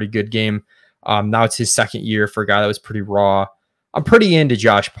he had a pretty good game. Now it's his second year for a guy that was pretty raw. I'm pretty into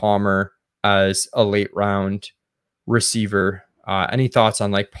Josh Palmer as a late round receiver. Any thoughts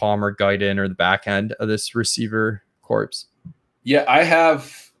on like Palmer, Guyton, or the back end of this receiver corpse? Yeah, I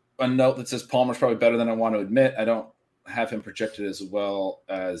have a note that says Palmer's probably better than I want to admit. I don't have him projected as well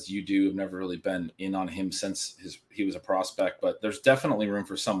as you do. I've never really been in on him since he was a prospect, but there's definitely room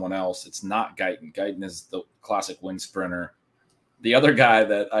for someone else. It's not Guyton. Guyton is the classic wind sprinter. The other guy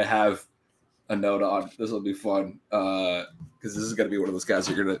that I have a note on, this will be fun, because this is going to be one of those guys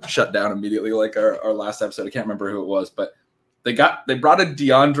you're going to shut down immediately, like our last episode. I can't remember who it was, but they brought in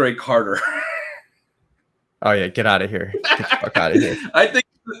DeAndre Carter. Oh yeah, get out of here! Get the fuck out of here! I think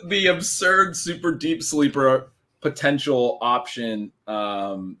the absurd super deep sleeper potential option,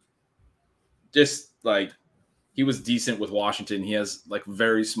 just like he was decent with Washington. He has like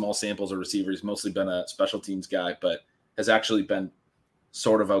very small samples of receivers. He's mostly been a special teams guy, but has actually been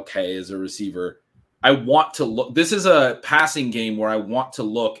sort of okay as a receiver. I want to look. This is a passing game where I want to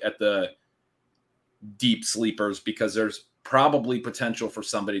look at the deep sleepers because there's probably potential for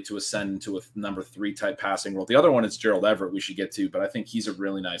somebody to ascend into a number 3 type passing role. The other one is Gerald Everett we should get to, but I think he's a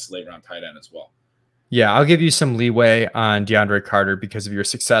really nice late round tight end as well. Yeah, I'll give you some leeway on DeAndre Carter because of your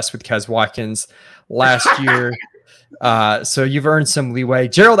success with Kez Watkins last year. So you've earned some leeway.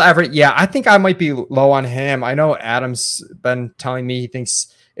 Gerald Everett, yeah, I think I might be low on him. I know Adam's been telling me he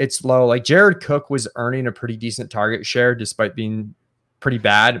thinks it's low. Like Jared Cook was earning a pretty decent target share despite being pretty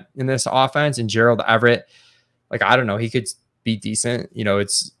bad in this offense. And Gerald Everett, like, I don't know, he could be decent.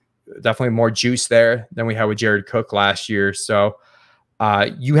 It's definitely more juice there than we had with Jared Cook last year. So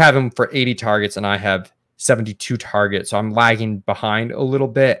you have him for 80 targets and I have 72 targets. So I'm lagging behind a little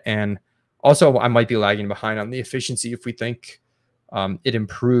bit. And also I might be lagging behind on the efficiency if we think it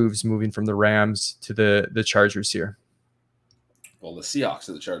improves moving from the Rams to the Chargers here. Well, the Seahawks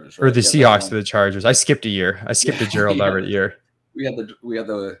to the Chargers, right? Or the Seahawks to the Chargers. I skipped a year. I skipped a Gerald Everett year. We had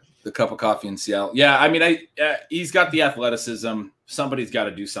the cup of coffee in Seattle. Yeah, I mean, he's got the athleticism. Somebody's got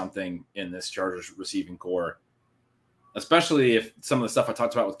to do something in this Chargers receiving core, especially if some of the stuff I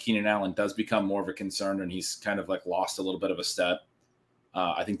talked about with Keenan Allen does become more of a concern and he's kind of like lost a little bit of a step.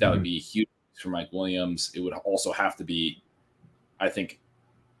 I think that would be huge for Mike Williams. It would also have to be, I think,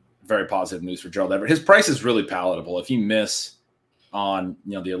 very positive news for Gerald Everett. His price is really palatable. If you miss on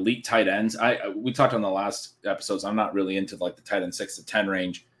the elite tight ends, we talked on the last episodes, I'm not really into like the tight end 6 to 10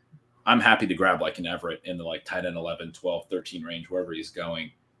 range. I'm happy to grab like an Everett in the like tight end 11, 12, 13 range, wherever he's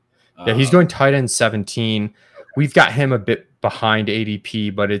going. Yeah, he's going tight end 17. Okay. We've got him a bit behind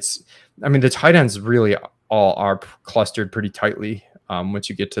ADP, but the tight ends really all are clustered pretty tightly once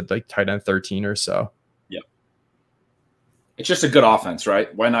you get to like tight end 13 or so. Yep. It's just a good offense,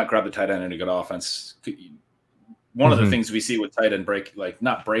 right? Why not grab the tight end in a good offense? One of the things we see with tight end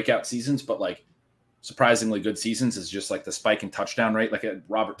not breakout seasons, but like surprisingly good seasons is just like the spike in touchdown rate. Like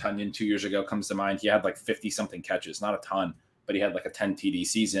Robert Tonyan 2 years ago comes to mind. He had like 50-something catches, not a ton, but he had like a 10 TD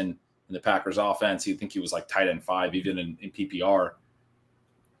season in the Packers offense. You'd think he was like tight end 5, even in PPR.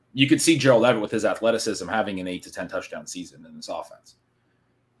 You could see Gerald Everett with his athleticism having an 8 to 10 touchdown season in this offense.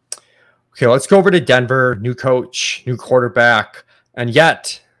 Okay, let's go over to Denver. New coach, new quarterback, and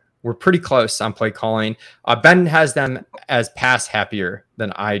yet we're pretty close on play calling. Ben has them as pass happier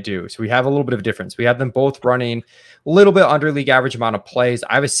than I do. So we have a little bit of a difference. We have them both running a little bit under league average amount of plays.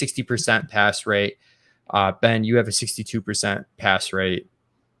 I have a 60% pass rate. Ben, you have a 62% pass rate.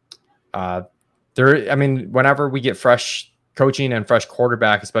 Whenever we get fresh coaching and fresh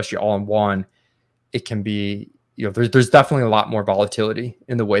quarterback, especially all in one, it can be, there's definitely a lot more volatility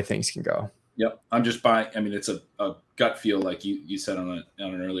in the way things can go. Yep. I'm just buying. I mean, it's a gut feel, like you said on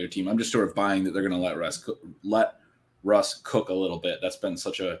an earlier team. I'm just sort of buying that they're going to let Russ cook a little bit. That's been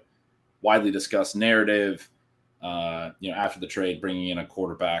such a widely discussed narrative. After the trade, bringing in a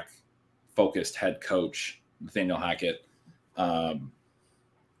quarterback focused head coach, Nathaniel Hackett. I'm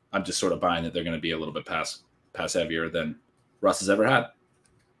just sort of buying that they're going to be a little bit pass heavier than Russ has ever had.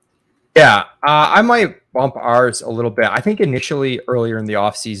 Yeah, I might bump ours a little bit. I think initially earlier in the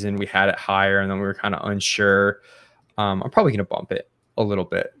offseason, we had it higher and then we were kind of unsure. I'm probably going to bump it a little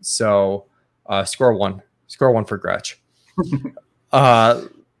bit. So score one for Gretch. My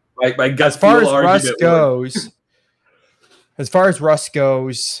gut as far as Russ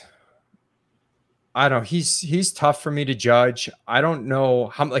goes, I don't know. He's tough for me to judge. I don't know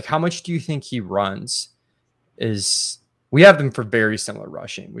how much do you think he runs? We have them for very similar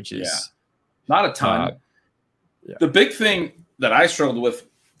rushing, which is not a ton. The big thing that I struggled with,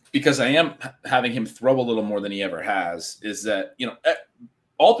 because I am having him throw a little more than he ever has, is that,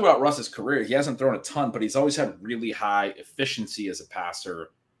 all throughout Russ's career, he hasn't thrown a ton, but he's always had really high efficiency as a passer.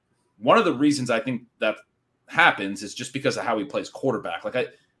 One of the reasons I think that happens is just because of how he plays quarterback. Like I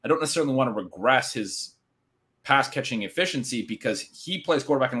don't necessarily want to regress his pass catching efficiency, because he plays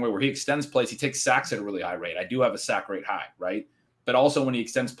quarterback in a way where he extends plays. He takes sacks at a really high rate. I do have a sack rate high, right? But also when he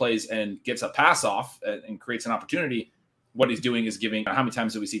extends plays and gets a pass off and creates an opportunity, what he's doing is giving, how many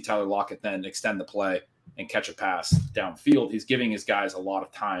times do we see Tyler Lockett then extend the play and catch a pass downfield? He's giving his guys a lot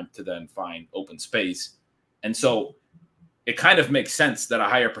of time to then find open space. And so it kind of makes sense that a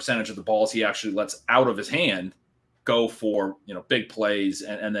higher percentage of the balls he actually lets out of his hand go for, big plays.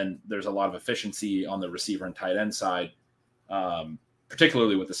 And then there's a lot of efficiency on the receiver and tight end side,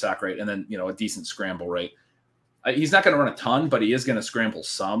 particularly with the sack rate, and then, a decent scramble rate. He's not going to run a ton, but he is going to scramble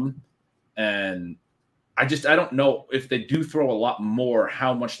some. And I don't know if they do throw a lot more,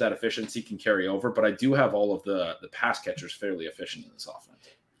 how much that efficiency can carry over, but I do have all of the pass catchers fairly efficient in this offense.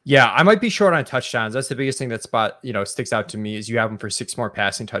 Yeah, I might be short on touchdowns. That's the biggest thing that sticks out to me, is you have them for 6 more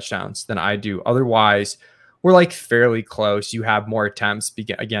passing touchdowns than I do. Otherwise, we're like fairly close. You have more attempts,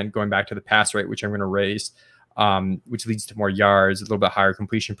 again, going back to the pass rate, which I'm going to raise, which leads to more yards, a little bit higher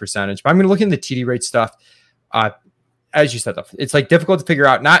completion percentage. But I'm going to look into the TD rate stuff. As you said, it's like difficult to figure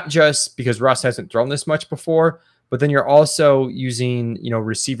out, not just because Russ hasn't thrown this much before, but then you're also using,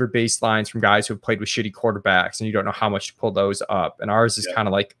 receiver baselines from guys who have played with shitty quarterbacks, and you don't know how much to pull those up. And ours is kind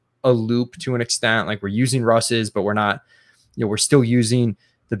of like a loop to an extent. Like we're using Russ's, but we're not, we're still using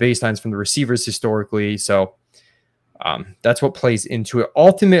the baselines from the receivers historically. So that's what plays into it.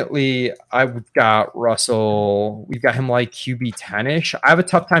 Ultimately, I've got Russell. We've got him like QB 10-ish. I have a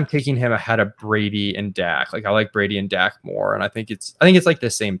tough time taking him ahead of Brady and Dak. Like I like Brady and Dak more, and I think it's like the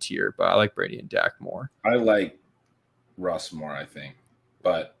same tier, but I like Brady and Dak more. I like Russ more, I think,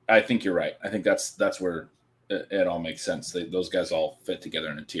 but I think you're right. I think that's where it all makes sense. Those guys all fit together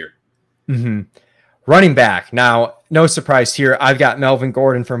in a tier. Mm-hmm. Running back. Now, no surprise here. I've got Melvin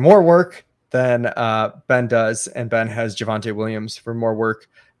Gordon for more work than Ben does, and Ben has Javonte Williams for more work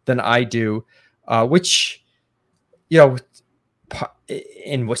than I do, which, in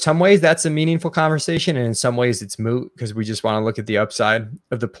some ways that's a meaningful conversation, and in some ways it's moot because we just want to look at the upside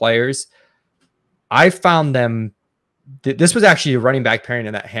of the players. I found them. This was actually a running back pairing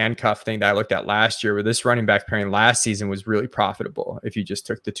in that handcuff thing that I looked at last year, where this running back pairing last season was really profitable if you just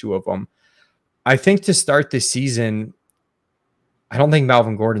took the two of them. I think to start this season, I don't think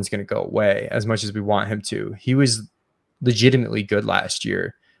Melvin Gordon's going to go away as much as we want him to. He was legitimately good last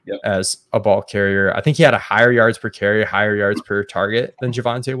year as a ball carrier. I think he had a higher yards per carry, higher yards per target than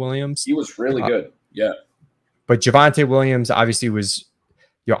Javonte Williams. He was really good. Yeah. But Javonte Williams obviously was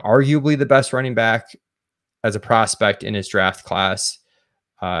arguably the best running back as a prospect in his draft class.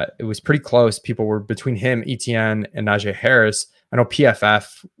 It was pretty close. People were between him, Etienne, and Najee Harris. I know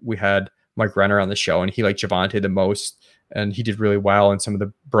PFF, we had Mike Renner on the show, and he liked Javonte the most, and he did really well in some of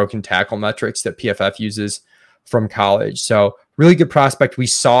the broken tackle metrics that PFF uses from college. So really good prospect. We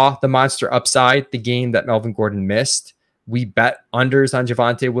saw the monster upside, the game that Melvin Gordon missed. We bet unders on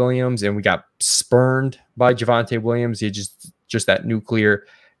Javonte Williams, and we got spurned by Javonte Williams. He just that nuclear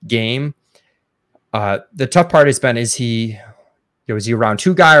game. The tough part has been, is he a round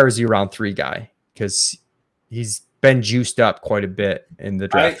 2 guy or is he a round 3 guy? Because he's been juiced up quite a bit in the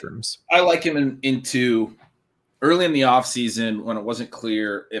draft rooms. I like him into early in the offseason when it wasn't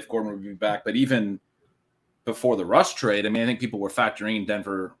clear if Gordon would be back, but even before the Rush trade, I mean, I think people were factoring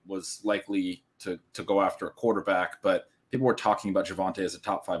Denver was likely to go after a quarterback, but people were talking about Javonte as a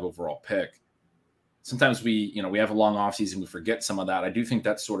top 5 overall pick. Sometimes we have a long offseason, we forget some of that. I do think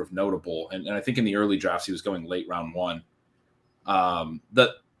that's sort of notable. And I think in the early drafts, he was going late round 1.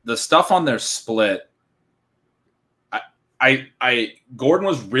 The stuff on their split, Gordon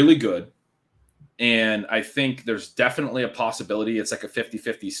was really good. And I think there's definitely a possibility it's like a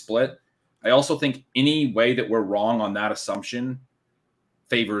 50-50 split. I also think any way that we're wrong on that assumption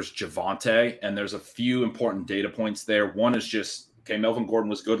favors Javonte. And there's a few important data points there. One is just, okay, Melvin Gordon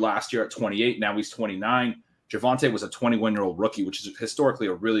was good last year at 28. Now he's 29. Javonte was a 21-year-old rookie, which is historically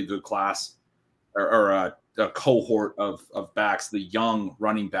a really good class or a cohort of backs, the young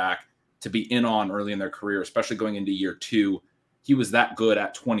running back to be in on early in their career, especially going into year 2. He was that good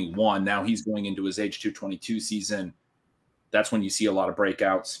at 21. Now he's going into his age 222 season. That's when you see a lot of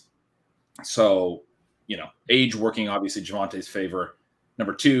breakouts. So, age working obviously Javonte's favor.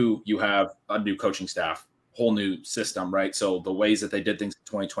 Number 2, you have a new coaching staff, whole new system, right? So the ways that they did things in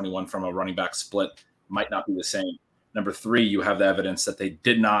 2021 from a running back split might not be the same. Number 3, you have the evidence that they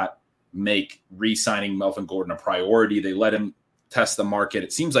did not make re-signing Melvin Gordon a priority. They let him test the market.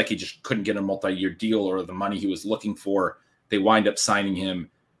 It seems like he just couldn't get a multi-year deal or the money he was looking for. They wind up signing him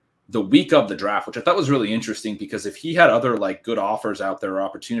the week of the draft, which I thought was really interesting because if he had other good offers out there or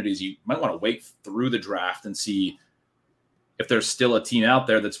opportunities, you might want to wait through the draft and see if there's still a team out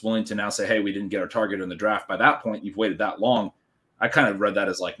there that's willing to now say, hey, we didn't get our target in the draft. By that point, you've waited that long. I kind of read that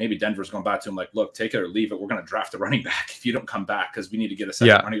as maybe Denver's going back to him look, take it or leave it. We're going to draft a running back if you don't come back because we need to get a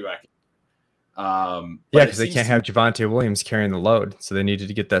second running back. Because they can't have Javonte Williams carrying the load. So they needed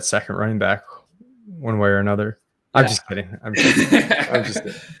to get that second running back one way or another. I'm just kidding. I'm just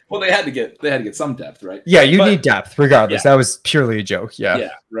kidding. Well, they had to get some depth, right? Yeah, you need depth regardless. Yeah. That was purely a joke. Yeah.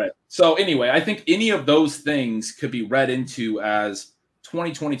 Yeah, right. So anyway, I think any of those things could be read into as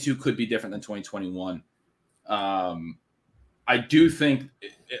 2022 could be different than 2021. I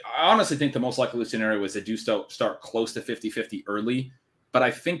honestly think the most likely scenario is they do start close to 50-50 early. But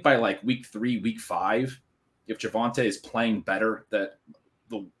I think by week 3, week 5, if Javonte is playing better, that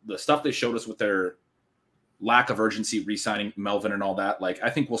the stuff they showed us with their lack of urgency re-signing Melvin and all that, I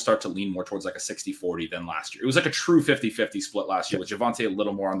think we'll start to lean more towards a 60-40 than last year. It was a true 50-50 split last year with Javonte a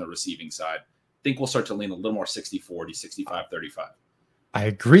little more on the receiving side. I think we'll start to lean a little more 60-40, 65-35. I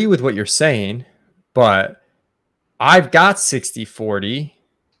agree with what you're saying, but I've got 60-40.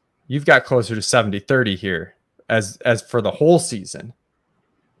 You've got closer to 70-30 here as for the whole season.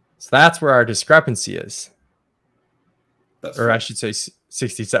 So that's where our discrepancy is. I should say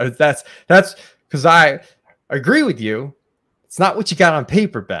 67. That's because I agree with you. It's not what you got on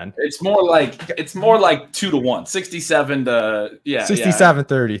paper, Ben. It's more like 2-1, 67 to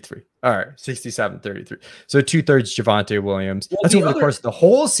 67-33. All right, 67-33. So 2/3 Javonte Williams. Well, that's over the course of the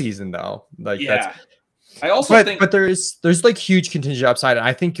whole season, though. I also think, but there's huge contingent upside, and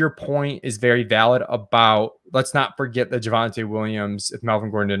I think your point is very valid about. Let's not forget that Javonte Williams, if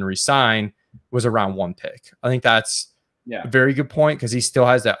Melvin Gordon didn't resign, was a round 1 pick. I think that's a very good point because he still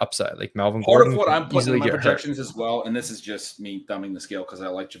has that upside. Melvin Gordon. Part of what I'm putting in my projections as well, and this is just me thumbing the scale because I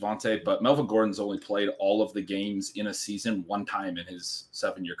like Javonte, but Melvin Gordon's only played all of the games in a season one time in his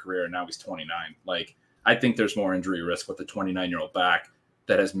 7-year career, and now he's 29. I think there's more injury risk with the 29-year-old back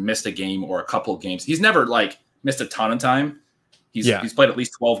that has missed a game or a couple of games. He's never missed a ton of time. He's played at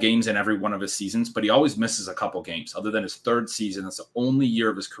least 12 games in every one of his seasons, but he always misses a couple games. Other than his 3rd season, that's the only year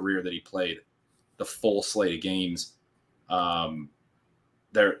of his career that he played the full slate of games. I'm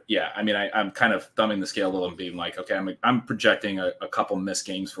kind of thumbing the scale a little and being okay, I'm projecting a couple missed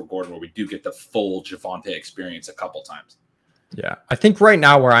games for Gordon where we do get the full Javonte experience a couple times. Yeah, I think right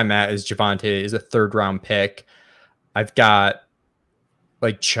now where I'm at is Javonte is a 3rd round pick. I've got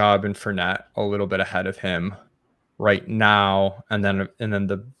Chubb and Fournette a little bit ahead of him right now, and then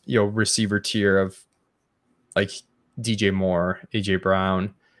the receiver tier of DJ Moore, AJ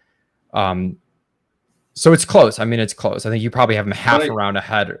Brown. So it's close. I mean, it's close. I think you probably have him half a round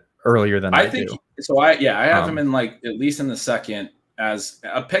ahead earlier than I think. Do. So I have him in like at least in the second as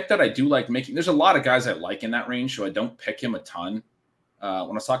a pick that I do like making. There's a lot of guys I like in that range, so I don't pick him a ton. When I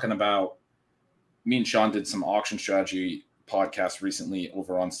was talking about, me and Sean did some auction strategy podcast recently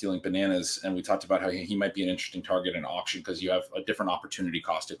over on Stealing Bananas, and we talked about how he might be an interesting target in auction because you have a different opportunity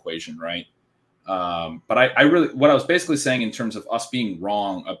cost equation, right? But I really, what I was basically saying in terms of us being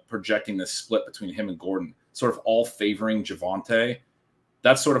wrong of projecting this split between him and Gordon, sort of all favoring Javonte.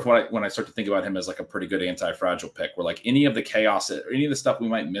 That's sort of what when I start to think about him as like a pretty good anti-fragile pick, where like any of the chaos or any of the stuff we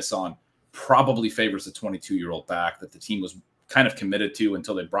might miss on probably favors the 22-year-old back that the team was kind of committed to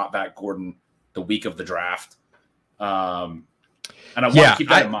until they brought back Gordon the week of the draft. And I want to keep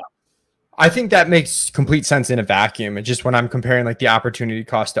that in mind. I think that makes complete sense in a vacuum. And just when I'm comparing like the opportunity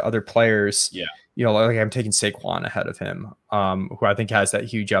cost to other players, you know, like I'm taking Saquon ahead of him, who I think has that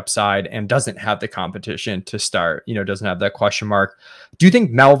huge upside and doesn't have the competition to start, you know, doesn't have that question mark. Do you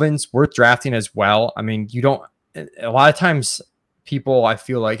think Melvin's worth drafting as well? I mean, you don't, a lot of times people, I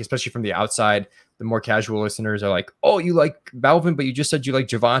feel like, especially from the outside, the more casual listeners are like, oh, you like Melvin, but you just said you like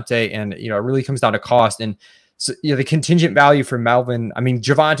Javonte. And, you know, it really comes down to cost. And so, you know, the contingent value for Melvin, I mean,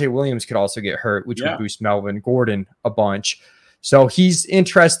 Javonte Williams could also get hurt, which would boost Melvin Gordon a bunch. So he's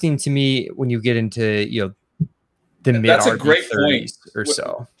interesting to me when you get into, you know, the mid RB30s or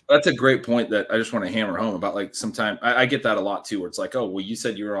so. That's a great point that I just want to hammer home about. Like sometimes I get that a lot too, where it's like, oh, well, you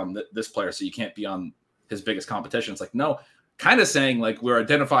said you were on this player, so you can't be on his biggest competition. It's like, no, kind of saying like we're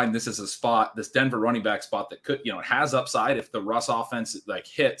identifying this as a spot, this Denver running back spot that could, you know, it has upside if the Russ offense like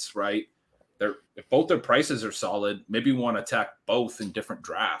hits, right? If both their prices are solid, maybe we want to attack both in different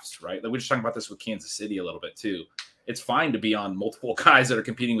drafts, right? Like we're just talking about this with Kansas City a little bit too. It's fine to be on multiple guys that are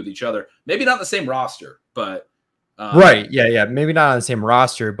competing with each other. Maybe not the same roster, but right. Yeah. Maybe not on the same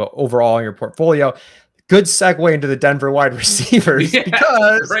roster, but overall in your portfolio. Good segue into the Denver wide receivers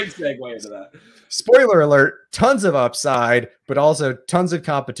because great segue into that. Spoiler alert, tons of upside, but also tons of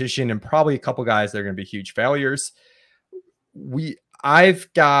competition and probably a couple guys that are going to be huge failures.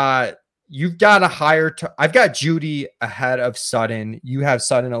 You've got a higher, I've got Judy ahead of Sutton. You have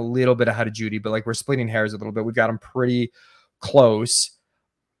Sutton a little bit ahead of Judy, but like we're splitting hairs a little bit. We've got them pretty close.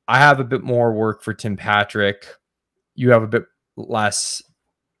 I have a bit more work for Tim Patrick. You have a bit less.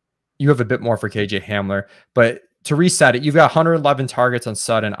 You have a bit more for KJ Hamler, but to reset it, you've got 111 targets on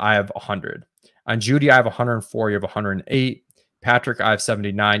Sutton. I have 100 on Judy. I have 104. You have 108. Patrick, I have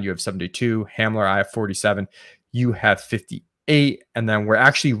 79. You have 72. Hamler, I have 47. You have 58. And then we're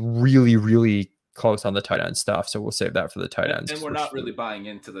actually really, really close on the tight end stuff. So we'll save that for the tight ends. And we're not really buying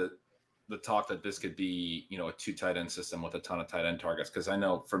into the talk that this could be, you know, a 2 tight end system with a ton of tight end targets. Because I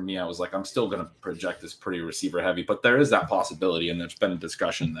know for me, I was like, I'm still going to project this pretty receiver heavy, but there is that possibility. And there's been a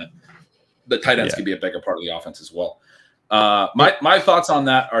discussion that the tight ends could be a bigger part of the offense as well. My thoughts on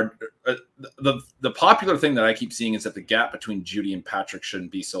that are the popular thing that I keep seeing is that the gap between Judy and Patrick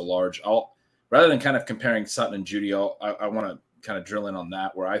shouldn't be so large. Rather than kind of comparing Sutton and Judy, I want to kind of drill in on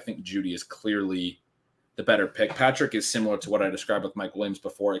that, where I think Judy is clearly the better pick. Patrick is similar to what I described with Mike Williams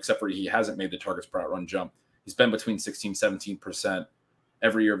before, except for he hasn't made the targets per out run jump. He's been between 16, 17%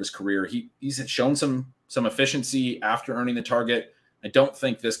 every year of his career. He's shown some efficiency after earning the target. I don't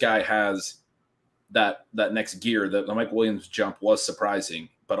think this guy has that next gear. The Mike Williams jump was surprising,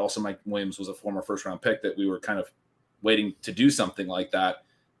 but also Mike Williams was a former first-round pick that we were kind of waiting to do something like that.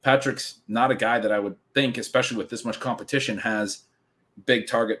 Patrick's not a guy that I would think, especially with this much competition, has big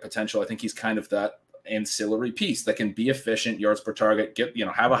target potential. I think he's kind of that ancillary piece that can be efficient, yards per target,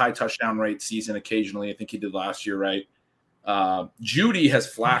 have a high touchdown rate season occasionally. I think he did last year, right? Judy has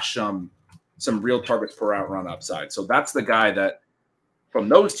flashed some real targets per out run upside. So that's the guy that from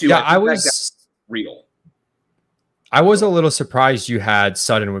those two, I was real. I was a little surprised you had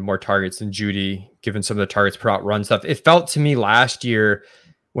Sutton with more targets than Judy, given some of the targets per out run stuff. It felt to me last year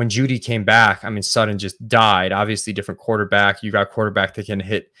when Judy came back, I mean, Sutton just died. Obviously, different quarterback. You got a quarterback that can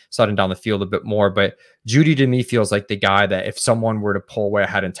hit Sutton down the field a bit more. But Judy, to me, feels like the guy that if someone were to pull way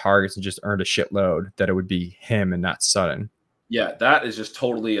ahead in targets and just earned a shitload, that it would be him and not Sutton. Yeah, that is just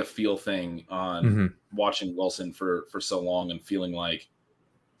totally a feel thing on watching Wilson for so long and feeling like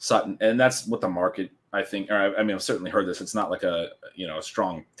Sutton. And that's what the market, I think, or I mean, I've certainly heard this. It's not like a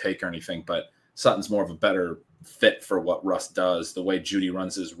strong take or anything, but Sutton's more of a better fit for what Russ does, the way Judy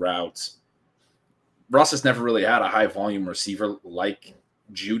runs his routes. Russ has never really had a high volume receiver like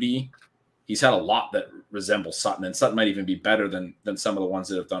Judy. He's had a lot that resembles Sutton, and Sutton might even be better than some of the ones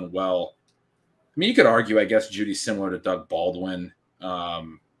that have done well. I mean, you could argue, I guess, Judy's similar to Doug Baldwin, but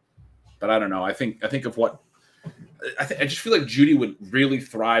I don't know. I think of what I just feel like Judy would really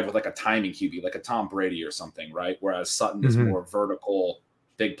thrive with like a timing QB, like a Tom Brady or something, right? Whereas Sutton is more vertical,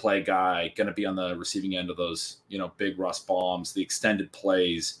 big play guy, going to be on the receiving end of those, big Russ bombs. The extended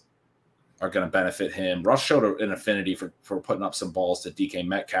plays are going to benefit him. Russ showed an affinity for putting up some balls to DK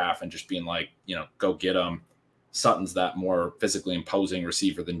Metcalf and just being like, go get him. Sutton's that more physically imposing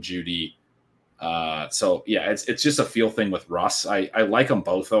receiver than Judy. So yeah, it's just a feel thing with Russ. I like them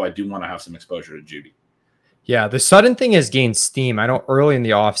both, though. I do want to have some exposure to Judy. Yeah, the Sutton thing has gained steam. I know early in the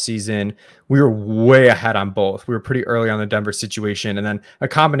offseason, we were way ahead on both. We were pretty early on the Denver situation. And then a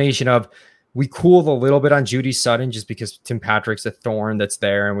combination of we cooled a little bit on Judy Sutton just because Tim Patrick's a thorn that's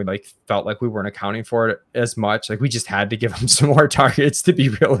there. And we felt like we weren't accounting for it as much. Like we just had to give him some more targets to be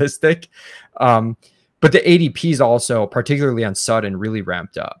realistic. But the ADPs also, particularly on Sutton, really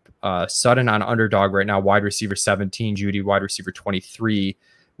ramped up. Sutton on underdog right now, wide receiver 17, Judy wide receiver 23.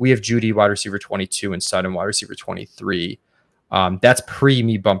 We have Judy wide receiver 22 and Sutton wide receiver 23. That's pre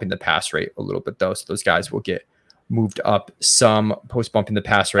me bumping the pass rate a little bit though. So those guys will get moved up some post bumping the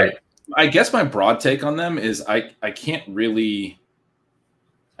pass rate. I guess my broad take on them is I can't really,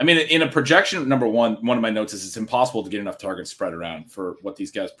 I mean, in a projection, number one of my notes is it's impossible to get enough targets spread around for what these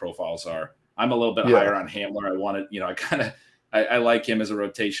guys' profiles are. I'm a little bit higher on Hamler. I wanted, I like him as a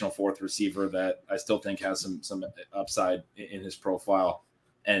rotational fourth receiver that I still think has some upside in his profile.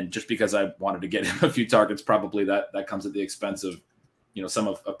 And just because I wanted to get him a few targets, probably that comes at the expense of, some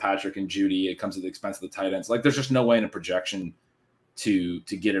of Patrick and Judy. It comes at the expense of the tight ends. Like there's just no way in a projection to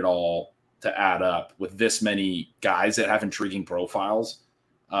get it all to add up with this many guys that have intriguing profiles.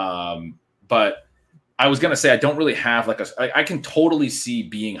 But I was going to say, I don't really have I can totally see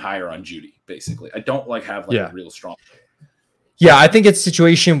being higher on Judy, basically. I don't have a real strong. Yeah, I think it's a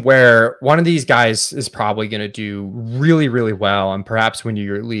situation where one of these guys is probably going to do really, really well and perhaps win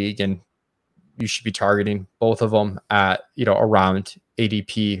your league, and you should be targeting both of them at, around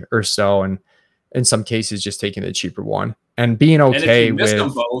ADP or so, and in some cases just taking the cheaper one and being okay and if you miss with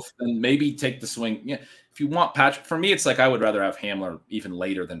them both, then maybe take the swing. Yeah, if you want Patrick, for me, it's I would rather have Hamler even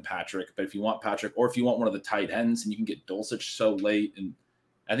later than Patrick. But if you want Patrick, or if you want one of the tight ends, and you can get Dulcich so late, and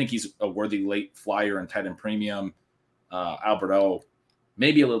I think he's a worthy late flyer and tight end premium. Alberto,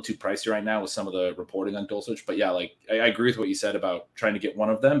 maybe a little too pricey right now with some of the reporting on Dulcich. But yeah, I agree with what you said about trying to get one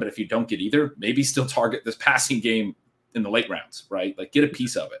of them. But if you don't get either, maybe still target this passing game in the late rounds, right? Get a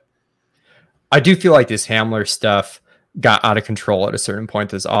piece of it. I do feel like this Hamler stuff got out of control at a certain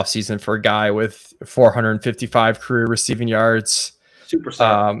point this offseason for a guy with 455 career receiving yards. Super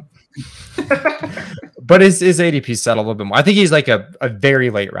sad. But his ADP set a little bit more. I think he's a very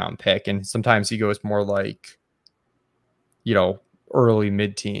late round pick, and sometimes he goes more early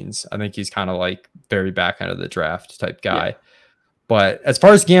mid-teens. I think he's kind of very back end of the draft type guy. Yeah. But as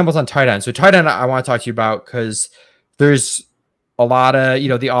far as gambles on tight end, so tight end I want to talk to you about because there's a lot of,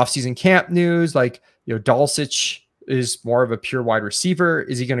 the offseason camp news, Dulcich is more of a pure wide receiver.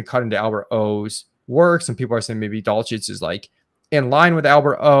 Is he going to cut into Albert O's work? Some people are saying maybe Dulcich is in line with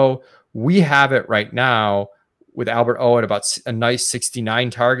Albert O. We have it right now with Albert O at about a nice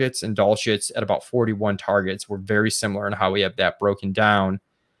 69 targets and Dulcich at about 41 targets. We're very similar in how we have that broken down.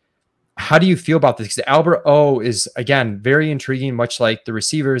 How do you feel about this? Because Albert O is, again, very intriguing, much like the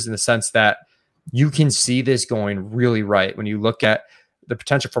receivers, in the sense that you can see this going really right when you look at the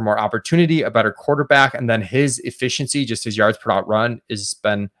potential for more opportunity, a better quarterback, and then his efficiency, just his yards per out run, has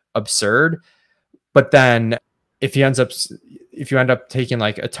been absurd. But then if you end up taking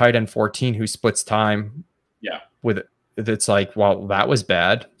a tight end 14 who splits time, it's well, that was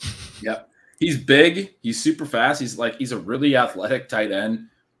bad. Yep. He's big. He's super fast. He's a really athletic tight end.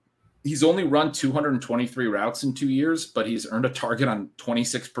 He's only run 223 routes in 2 years, but he's earned a target on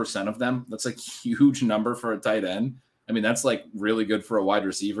 26% of them. That's a huge number for a tight end. I mean, that's really good for a wide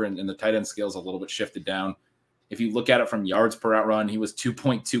receiver, and the tight end scale is a little bit shifted down. If you look at it from yards per out run, he was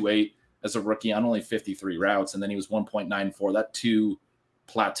 2.28 as a rookie on only 53 routes, and then he was 1.94. That 2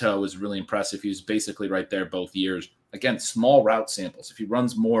 plateau is really impressive. He was basically right there both years. Again, small route samples. If he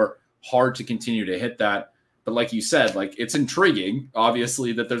runs more, hard to continue to hit that. But like you said, it's intriguing,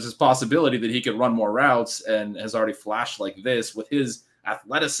 obviously, that there's this possibility that he could run more routes and has already flashed like this with his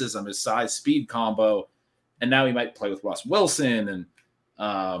athleticism, his size, speed combo. And now he might play with Russ Wilson,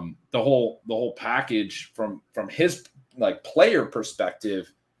 and the whole package from his player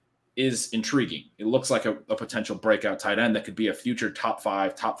perspective is intriguing. It looks like a potential breakout tight end that could be a future top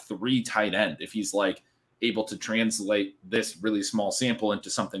 5, top 3 tight end if he's able to translate this really small sample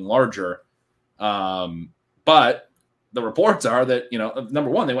into something larger. But the reports are that, number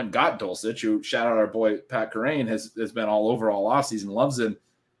one, they went and got Dulcich, who, shout out our boy Pat Corain, has been all over all offseason, loves him.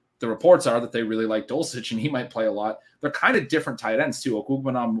 the reports are that they really like Dulcich and he might play a lot. They're kind of different tight ends too.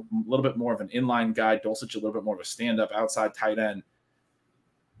 Okwuegbunam a little bit more of an inline guy, Dulcich a little bit more of a stand-up outside tight end.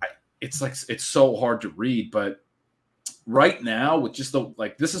 It's so hard to read, but right now with just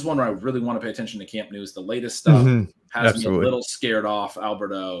this is one where I really want to pay attention to camp news. The latest stuff has me a little scared off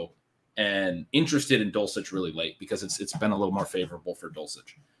Alberto and interested in Dulcich really late because it's been a little more favorable for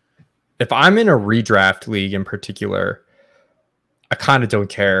Dulcich. If I'm in a redraft league in particular, I kind of don't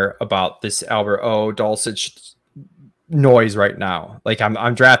care about this Albert O Dulcich noise right now. Like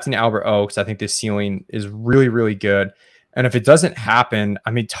I'm drafting Albert O because I think this ceiling is really, really good. And if it doesn't happen,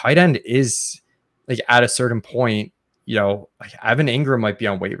 I mean, tight end is like at a certain point, you know, like Evan Ingram might be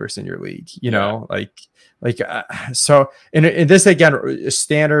on waivers in your league, you know, so in this, again, a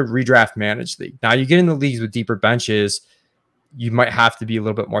standard redraft managed league. Now you get in the leagues with deeper benches, you might have to be a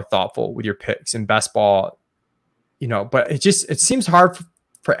little bit more thoughtful with your picks. In best ball, you know, but it seems hard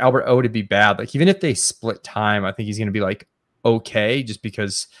for Albert O to be bad. Like even if they split time, I think he's going to be like, okay, just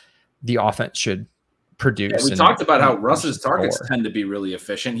because the offense should produce. Yeah, we talked about how Russ's targets tend to be really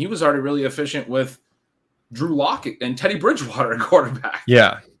efficient. He was already really efficient with Drew Lock and Teddy Bridgewater at quarterback.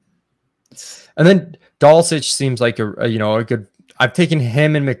 Yeah. And then Dulcich seems like a good, I've taken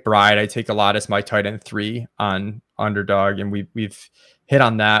him and McBride. I take a lot as my tight end 3 on Underdog. And we've hit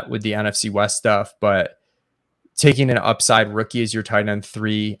on that with the NFC West stuff, but taking an upside rookie as your tight end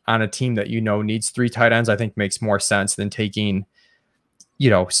 3 on a team that, needs 3 tight ends, I think makes more sense than taking,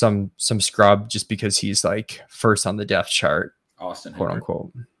 some scrub just because he's like first on the depth chart, Austin, quote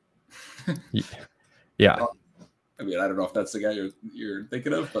unquote. Yeah. I mean, I don't know if that's the guy you're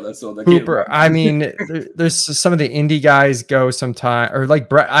thinking of, but that's all that Hooper. I mean, there's some of the indie guys go sometime, or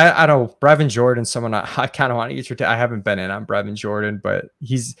like I don't know, Brevin Jordan. Someone I kind of want to get your. I haven't been in on Brevin Jordan, but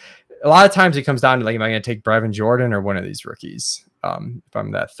he's a lot of times it comes down to like, am I going to take Brevin Jordan or one of these rookies? If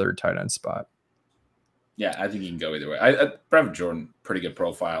I'm that third tight end spot. Yeah, I think you can go either way. Brevin Jordan, pretty good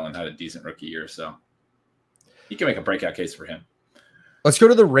profile and had a decent rookie year, so you can make a breakout case for him. Let's go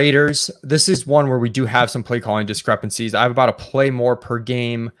to the Raiders. This is one where we do have some play calling discrepancies. I have about a play more per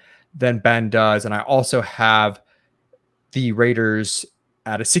game than Ben does. And I also have the Raiders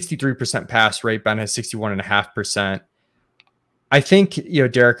at a 63% pass rate. Ben has 61.5%. I think,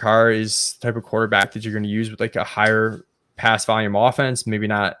 Derek Carr is the type of quarterback that you're going to use with like a higher pass volume offense. Maybe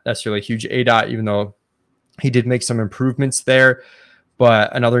not necessarily a huge ADOT, even though he did make some improvements there,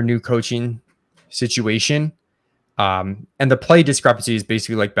 but another new coaching situation. And the play discrepancy is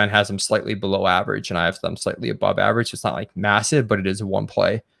basically like Ben has them slightly below average and I have them slightly above average. It's not like massive, but it is a 1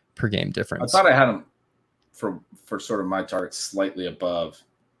 play per game difference. I thought I had them for sort of my targets slightly above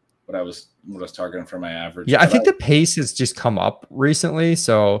what I was targeting for my average. Yeah, I think the pace has just come up recently.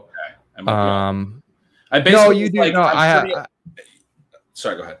 So, okay.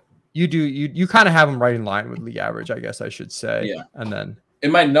 Sorry, go ahead. You do. You kind of have them right in line with league average, I guess I should say. Yeah. And then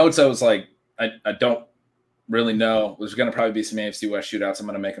in my notes, I was like, I don't really know. There's going to probably be some AFC West shootouts. I'm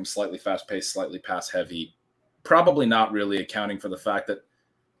going to make them slightly fast paced, slightly pass heavy. Probably not really accounting for the fact that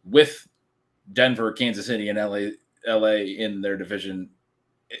with Denver, Kansas City, and LA in their division,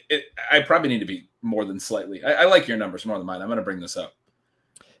 I probably need to be more than slightly. I like your numbers more than mine. I'm going to bring this up.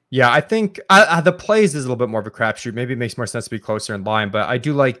 Yeah, I think the plays is a little bit more of a crapshoot. Maybe it makes more sense to be closer in line, but I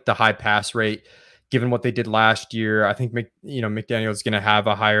do like the high pass rate given what they did last year. I think McDaniel is going to have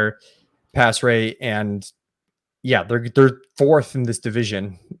a higher pass rate, and yeah, they're fourth in this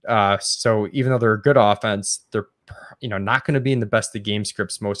division. So even though they're a good offense, they're not going to be in the best of game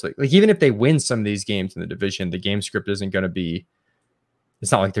scripts mostly. Like even if they win some of these games in the division, the game script isn't going to be.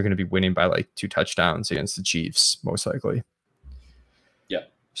 It's not like they're going to be winning by like 2 touchdowns against the Chiefs, most likely. Yeah.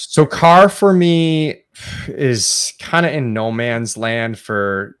 So Carr for me is kind of in no man's land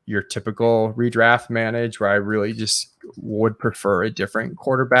for your typical redraft manage, where I really just would prefer a different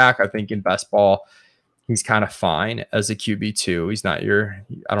quarterback. I think in best ball, he's kind of fine as a QB2. He's not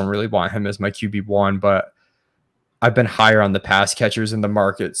I don't really want him as my QB1, but I've been higher on the pass catchers in the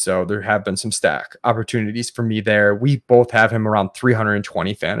market. So there have been some stack opportunities for me there. We both have him around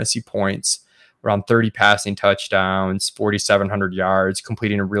 320 fantasy points, around 30 passing touchdowns, 4,700 yards,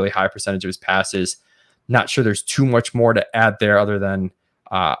 completing a really high percentage of his passes. Not sure there's too much more to add there other than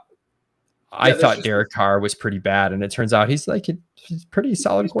I thought Derek Carr was pretty bad, and it turns out he's like he's pretty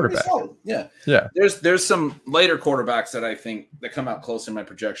solid quarterback. Solid. Yeah. Yeah. There's some later quarterbacks that I think that come out close in my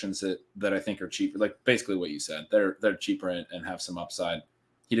projections that I think are cheaper. Like basically what you said. They're cheaper and have some upside.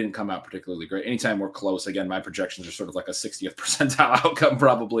 He didn't come out particularly great. Anytime we're close, again, my projections are sort of like a 60th percentile outcome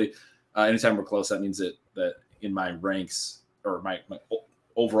probably. Anytime we're close, that means that in my ranks or my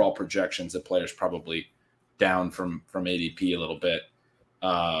overall projections, the player's probably down from ADP a little bit.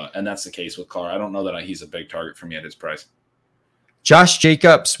 And that's the case with Carr. I don't know that he's a big target for me at his price. Josh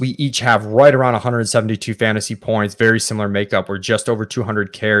Jacobs, we each have right around 172 fantasy points, very similar makeup. We're just over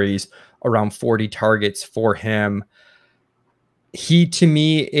 200 carries, around 40 targets for him. He, to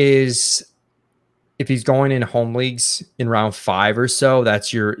me, is, if he's going in home leagues in round 5 or so,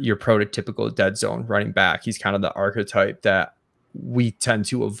 that's your prototypical dead zone running back. He's kind of the archetype that we tend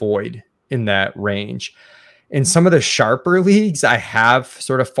to avoid in that range. In some of the sharper leagues, I have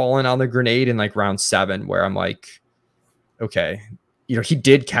sort of fallen on the grenade in like round 7, where I'm like, okay, he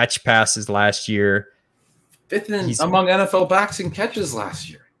did catch passes last year. 5th among NFL backs in catches last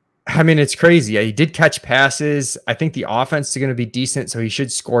year. I mean, it's crazy. Yeah, he did catch passes. I think the offense is going to be decent, so he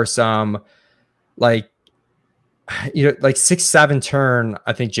should score some. Like 6-7 turn.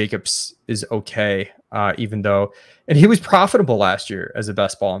 I think Jacobs is okay, even though, and he was profitable last year as a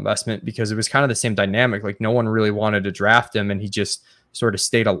best ball investment because it was kind of the same dynamic. Like, no one really wanted to draft him, and he just sort of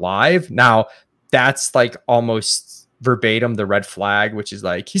stayed alive. Now that's like almost verbatim the red flag, which is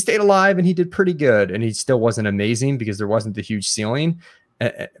like he stayed alive and he did pretty good, and he still wasn't amazing because there wasn't the huge ceiling.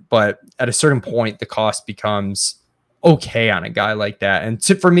 But at a certain point, the cost becomes okay on a guy like that. And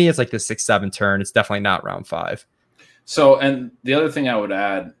for me, it's like the 6-7 turn. It's definitely not round 5. So, and the other thing I would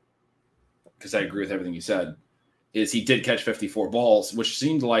add, because I agree with everything you said, is he did catch 54 balls, which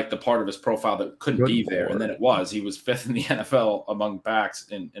seemed like the part of his profile that couldn't be there. And then it was. He was 5th in the NFL among backs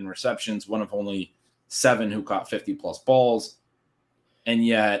in receptions, one of only 7 who caught 50-plus balls. And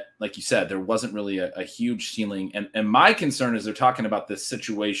yet, like you said, there wasn't really a huge ceiling. And my concern is they're talking about this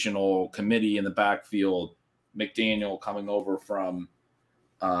situational committee in the backfield, McDaniel coming over from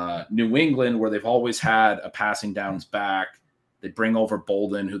New England, where they've always had a passing downs back. They bring over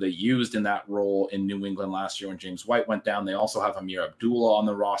Bolden, who they used in that role in New England last year when James White went down. They also have Amir Abdullah on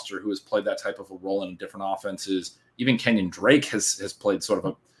the roster, who has played that type of a role in different offenses. Even Kenyon Drake has played sort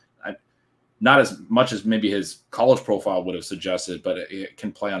of not as much as maybe his college profile would have suggested, but it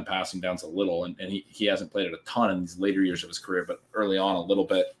can play on passing downs a little. And he hasn't played it a ton in these later years of his career, but early on a little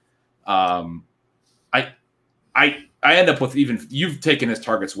bit. I end up with you've taken his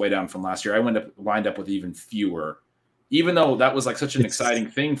targets way down from last year. I wind up with even fewer, even though that was like such an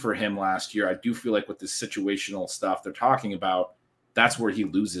exciting thing for him last year. I do feel like with this situational stuff they're talking about, that's where he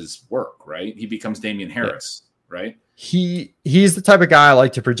loses work, right? He becomes Damian Harris, right? He's the type of guy I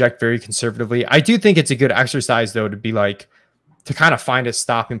like to project very conservatively. I do think it's a good exercise though, to kind of find a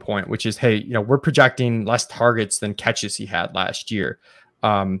stopping point, which is, hey, we're projecting less targets than catches he had last year.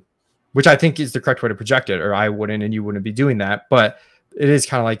 Which I think is the correct way to project it, or I wouldn't, and you wouldn't be doing that. But it is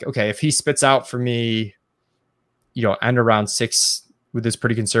kind of like, okay, if he spits out for me, end around 6 with this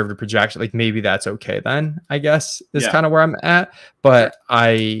pretty conservative projection, like maybe that's okay then, I guess, is kind of where I'm at. But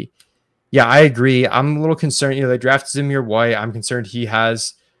I agree. I'm a little concerned. They drafted Zamir White. I'm concerned he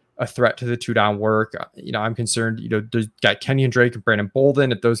has a threat to the 2-down work. I'm concerned, there's got Kenyon Drake and Brandon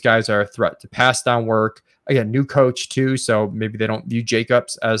Bolden. If those guys are a threat to pass down work, again, new coach too, so maybe they don't view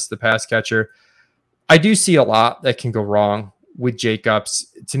Jacobs as the pass catcher. I do see a lot that can go wrong with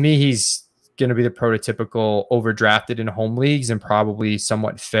Jacobs. To me, he's going to be the prototypical overdrafted in home leagues and probably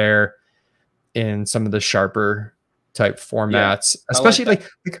somewhat fair in some of the sharper type formats, especially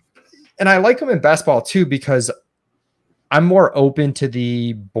and I like him in best ball too, because I'm more open to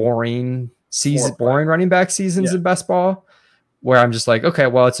the boring running back seasons in best ball, where I'm just like, okay,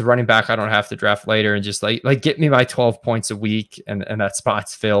 well, it's a running back I don't have to draft later, and just like get me my 12 points a week, and that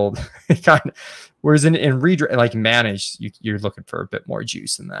spot's filled. Whereas in redraft, like managed, you're looking for a bit more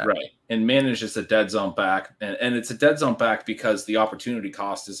juice in that. Right. And managed is a dead zone back, and it's a dead zone back because the opportunity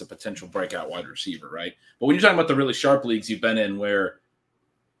cost is a potential breakout wide receiver, right? But when you're talking about the really sharp leagues you've been in, where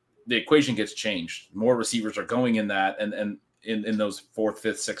the equation gets changed, more receivers are going in that, and in those 4th,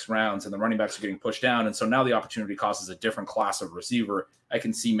 5th, 6th rounds, and the running backs are getting pushed down. And so now the opportunity cost is a different class of receiver. I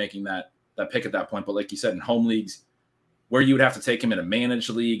can see making that pick at that point. But like you said, in home leagues where you would have to take him in a managed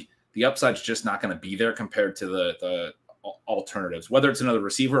league, the upside's just not going to be there compared to the alternatives, whether it's another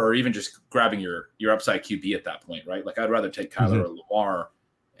receiver or even just grabbing your upside QB at that point, right? Like I'd rather take Kyler or Lamar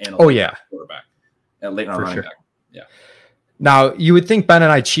and a quarterback and late round running back. Yeah. Now, you would think Ben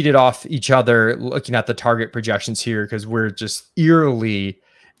and I cheated off each other looking at the target projections here, because we're just eerily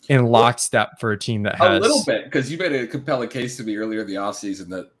in lockstep for a team that has... A little bit, because you made a compelling case to me earlier in the offseason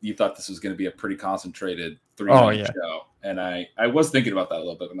that you thought this was going to be a pretty concentrated 3-night show. And I was thinking about that a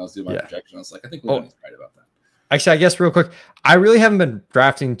little bit when I was doing my projection. I was like, I think Leone's right about that. Actually, I guess real quick, I really haven't been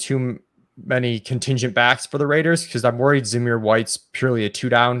drafting too many contingent backs for the Raiders, because I'm worried Zamir White's purely a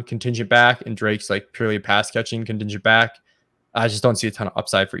 2-down contingent back and Drake's like purely a pass-catching contingent back. I just don't see a ton of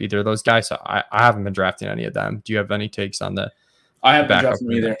upside for either of those guys. So I haven't been drafting any of them. Do you have any takes on the I haven't drafted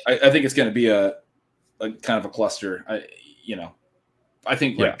him either. I think it's going to be a kind of a cluster. I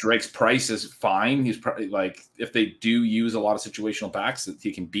think like Drake's price is fine. He's probably like, if they do use a lot of situational backs, that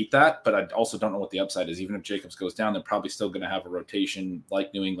he can beat that. But I also don't know what the upside is. Even if Jacobs goes down, they're probably still going to have a rotation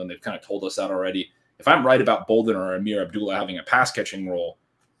like New England. They've kind of told us that already. If I'm right about Bolden or Amir Abdullah having a pass catching role,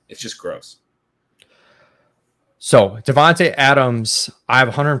 it's just gross. So Davante Adams, I have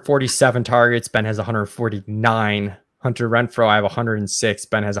 147 targets. Ben has 149. Hunter Renfrow, I have 106.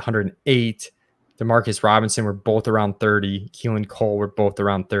 Ben has 108. Demarcus Robinson, we're both around 30. Keelan Cole, we're both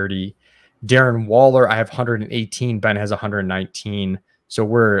around 30. Darren Waller, I have 118. Ben has 119. So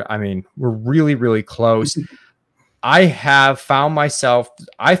we're really, really close. I have found myself,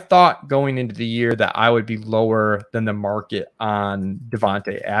 I thought going into the year that I would be lower than the market on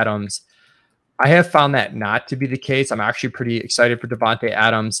Davante Adams. I have found that not to be the case. I'm actually pretty excited for Davante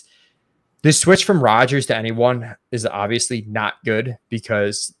Adams. This switch from Rodgers to anyone is obviously not good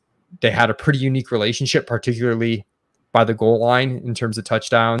because they had a pretty unique relationship, particularly by the goal line in terms of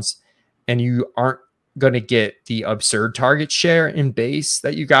touchdowns. And you aren't going to get the absurd target share in base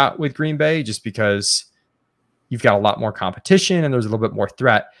that you got with Green Bay just because you've got a lot more competition and there's a little bit more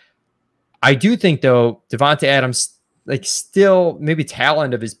threat. I do think, though, Davante Adams, like still maybe tail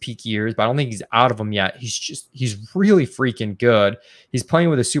end of his peak years, but I don't think he's out of them yet. He's really freaking good. He's playing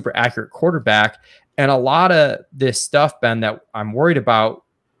with a super accurate quarterback. And a lot of this stuff, Ben, that I'm worried about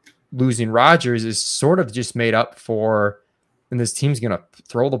losing Rodgers is sort of just made up for, and this team's going to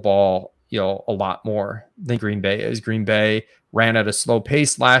throw the ball, a lot more than Green Bay is. Green Bay ran at a slow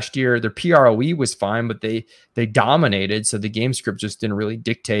pace last year. Their PROE was fine, but they dominated. So the game script just didn't really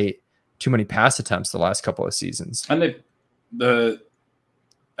dictate too many pass attempts the last couple of seasons. And the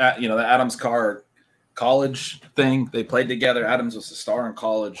Adams Carr college thing, they played together. Adams was a star in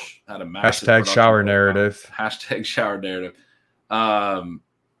college, had a massive hashtag shower narrative. Hashtag shower narrative.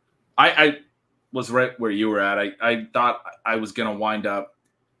 I was right where you were at. I thought I was going to wind up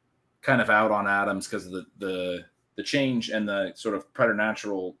kind of out on Adams because of the change and the sort of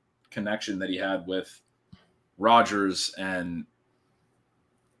preternatural connection that he had with Rodgers, and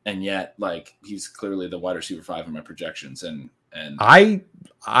yet like he's clearly the wide receiver 5 in my projections. And I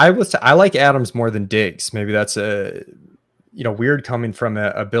like Adams more than Diggs. Maybe that's a weird coming from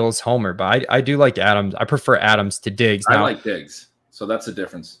a Bills homer, but I do like Adams. I prefer Adams to Diggs. I like Diggs, so that's the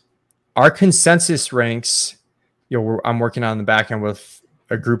difference. Our consensus ranks, I'm working on the back end with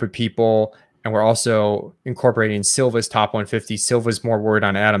a group of people, and we're also incorporating Silva's top 150. Silva's more worried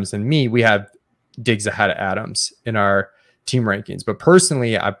on Adams than me. We have Diggs ahead of Adams in our team rankings, but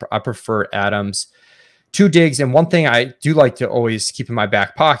personally, I prefer Adams to Diggs. And one thing I do like to always keep in my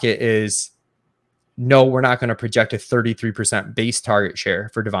back pocket is, no, we're not going to project a 33% base target share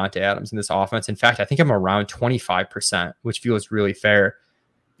for Davante Adams in this offense. In fact, I think I'm around 25%, which feels really fair.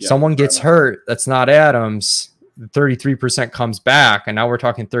 Someone gets hurt, that's not Adams, 33% comes back, and now we're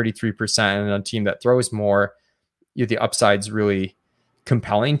talking 33%, and a team that throws more, the upside's really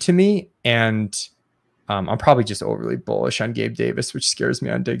compelling to me. And I'm probably just overly bullish on Gabe Davis, which scares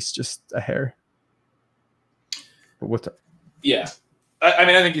me on Diggs just a hair. But I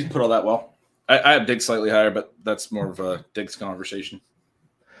think he's put all that well. I have Diggs slightly higher, but that's more of a Diggs conversation.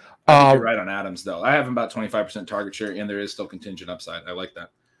 I think you're right on Adams, though. I have him about 25% target share, and there is still contingent upside. I like that.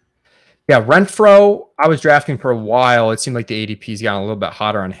 Yeah, Renfrow, I was drafting for a while. It seemed like the ADP's gotten a little bit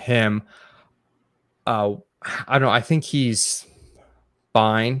hotter on him. I don't know. I think he's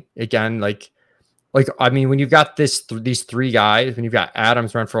fine. Again, when you've got these three guys, when you've got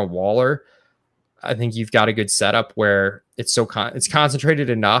Adams, Renfrow, and Waller, I think you've got a good setup where it's it's concentrated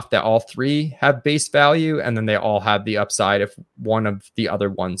enough that all three have base value, and then they all have the upside if one of the other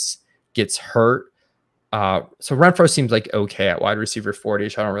ones gets hurt. So Renfrow seems like okay at wide receiver 40. I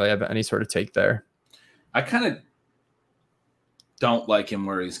don't really have any sort of take there. I kind of don't like him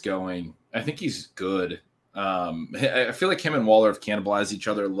where he's going. I think he's good. I feel like him and Waller have cannibalized each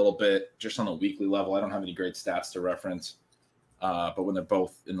other a little bit just on a weekly level. I don't have any great stats to reference, but when they're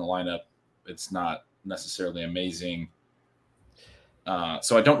both in the lineup, it's not necessarily amazing.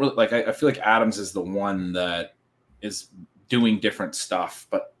 So I don't really like. I feel like Adams is the one that is doing different stuff,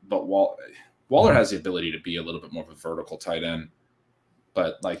 but Waller has the ability to be a little bit more of a vertical tight end,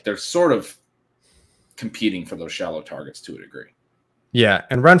 but like they're sort of competing for those shallow targets to a degree. Yeah,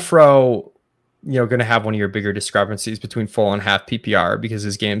 and Renfrow, going to have one of your bigger discrepancies between full and half PPR because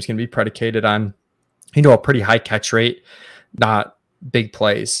his game's going to be predicated on, a pretty high catch rate, not big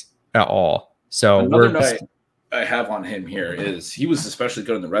plays at all. So another note I have on him here is he was especially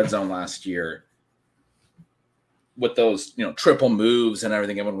good in the red zone last year with those, triple moves and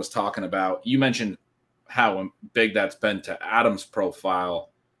everything everyone was talking about. You mentioned how big that's been to Adams'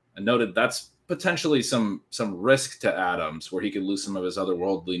 profile, and noted that's potentially some risk to Adams, where he could lose some of his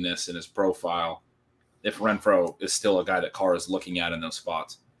otherworldliness in his profile if Renfrow is still a guy that Carr is looking at in those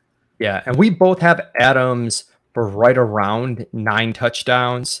spots. Yeah, and we both have Adams for right around 9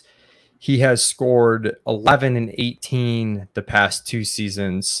 touchdowns. He has scored 11 and 18 the past 2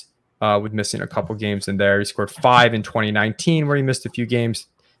 seasons, with missing a couple games in there. He scored 5 in 2019, where he missed a few games.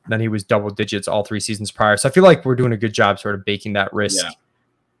 Then he was double digits all 3 seasons prior. So I feel like we're doing a good job sort of baking that risk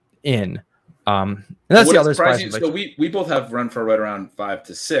in. And that's Would the other surprise you. So we both have Renfrow right around 5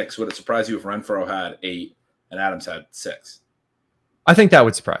 to 6. Would it surprise you if Renfrow had 8 and Adams had 6? I think that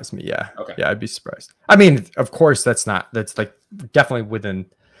would surprise me. Yeah. Okay. Yeah, I'd be surprised. I mean, of course, that's like definitely within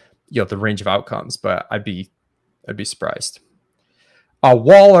the range of outcomes, but I'd be surprised.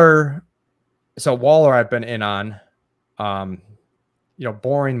 Waller. So Waller, I've been in on.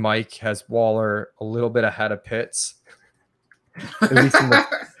 Boring Mike has Waller a little bit ahead of Pitts, at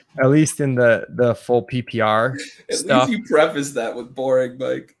least in the full PPR stuff. At least you preface that with boring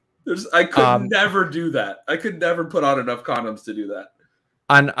Mike. I could never do that. I could never put on enough condoms to do that.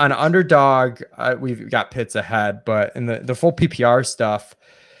 On Underdog, we've got Pitts ahead, but in the full PPR stuff,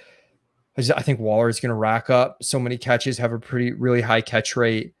 I think Waller is going to rack up so many catches, have a really high catch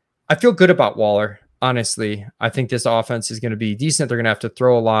rate. I feel good about Waller, honestly. I think this offense is going to be decent. They're going to have to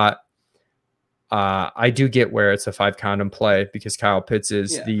throw a lot. I do get where it's a 5 condom play because Kyle Pitts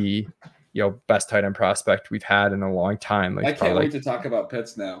is the best tight end prospect we've had in a long time. I can't wait to talk about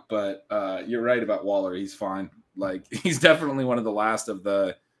Pitts now, but you're right about Waller. He's fine. Like, he's definitely one of the last of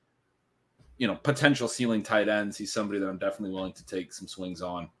the potential ceiling tight ends. He's somebody that I'm definitely willing to take some swings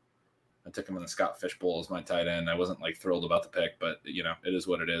on. I took him in the Scott Fishbowl as my tight end. I wasn't thrilled about the pick, but it is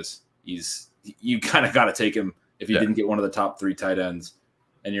what it is. You kind of got to take him if you didn't get one of the top 3 tight ends,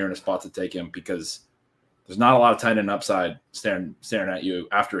 and you're in a spot to take him because there's not a lot of tight end upside staring at you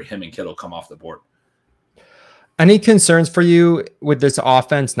after him and Kittle come off the board. Any concerns for you with this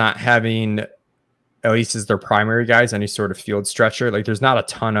offense not having, at least as their primary guys, any sort of field stretcher? Like, there's not a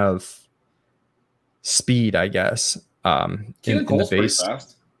ton of speed, I guess, in the base.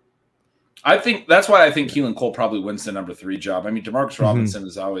 Fast. I think that's why I think Keelan Cole probably wins the number 3 job. I mean, Demarcus Robinson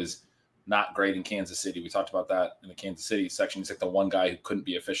is always not great in Kansas City. We talked about that in the Kansas City section. He's like the one guy who couldn't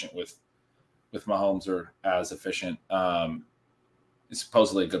be efficient with Mahomes or as efficient. He's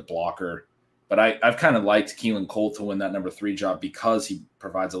supposedly a good blocker. But I've kind of liked Keelan Cole to win that number 3 job because he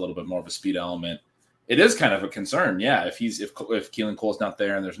provides a little bit more of a speed element. It is kind of a concern, if Keelan Cole's not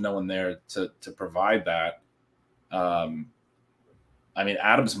there and there's no one there to provide that. I mean,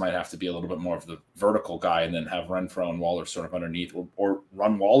 Adams might have to be a little bit more of the vertical guy and then have Renfrow and Waller sort of underneath or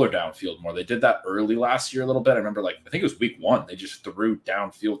run Waller downfield more. They did that early last year a little bit. I remember, I think it was week 1. They just threw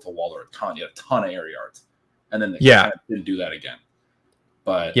downfield to Waller a ton. He had a ton of air yards. And then they kind of didn't do that again.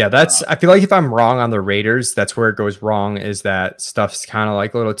 But I feel like if I'm wrong on the Raiders, that's where it goes wrong, is that stuff's kind of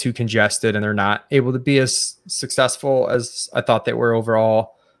a little too congested and they're not able to be as successful as I thought they were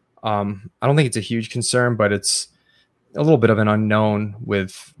overall. I don't think it's a huge concern, but it's a little bit of an unknown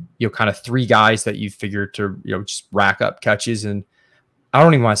with, kind of 3 guys that you figure to, just rack up catches. And I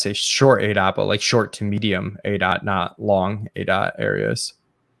don't even want to say short ADOT, but short to medium ADOT, not long ADOT areas.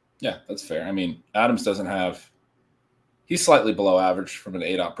 Yeah, that's fair. I mean, Adams he's slightly below average from an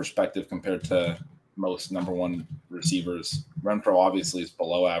ADOT perspective compared to most number 1 receivers. Renfrow obviously is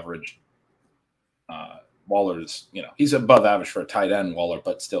below average. Waller's, he's above average for a tight end, Waller,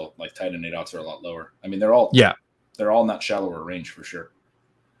 but still tight end ADOTs are a lot lower. I mean, they're all in that shallower range for sure.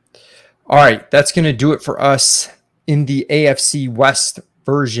 All right, that's going to do it for us in the AFC West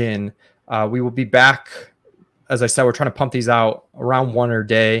version. We will be back. As I said, we're trying to pump these out around 1 a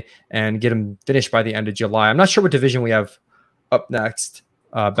day and get them finished by the end of July. I'm not sure what division we have up next.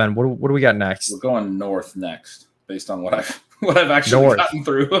 Ben, what do we got next? We're going north next, based on what I've actually gotten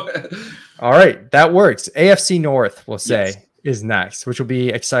through. All right, that works. AFC North, we'll say, is next, which will be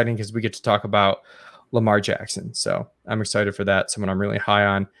exciting because we get to talk about Lamar Jackson. So I'm excited for that. Someone I'm really high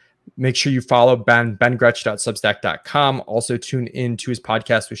on. Make sure you follow bengretch.substack.com. Also tune in to his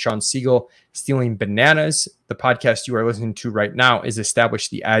podcast with Sean Siegel, Stealing Bananas. The podcast you are listening to right now is Establish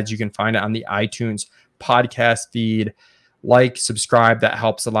the Edge. You can find it on the iTunes podcast feed. Subscribe. That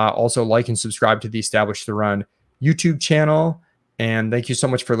helps a lot. Also and subscribe to the Establish the Run YouTube channel. And thank you so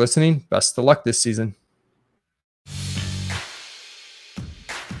much for listening. Best of luck this season.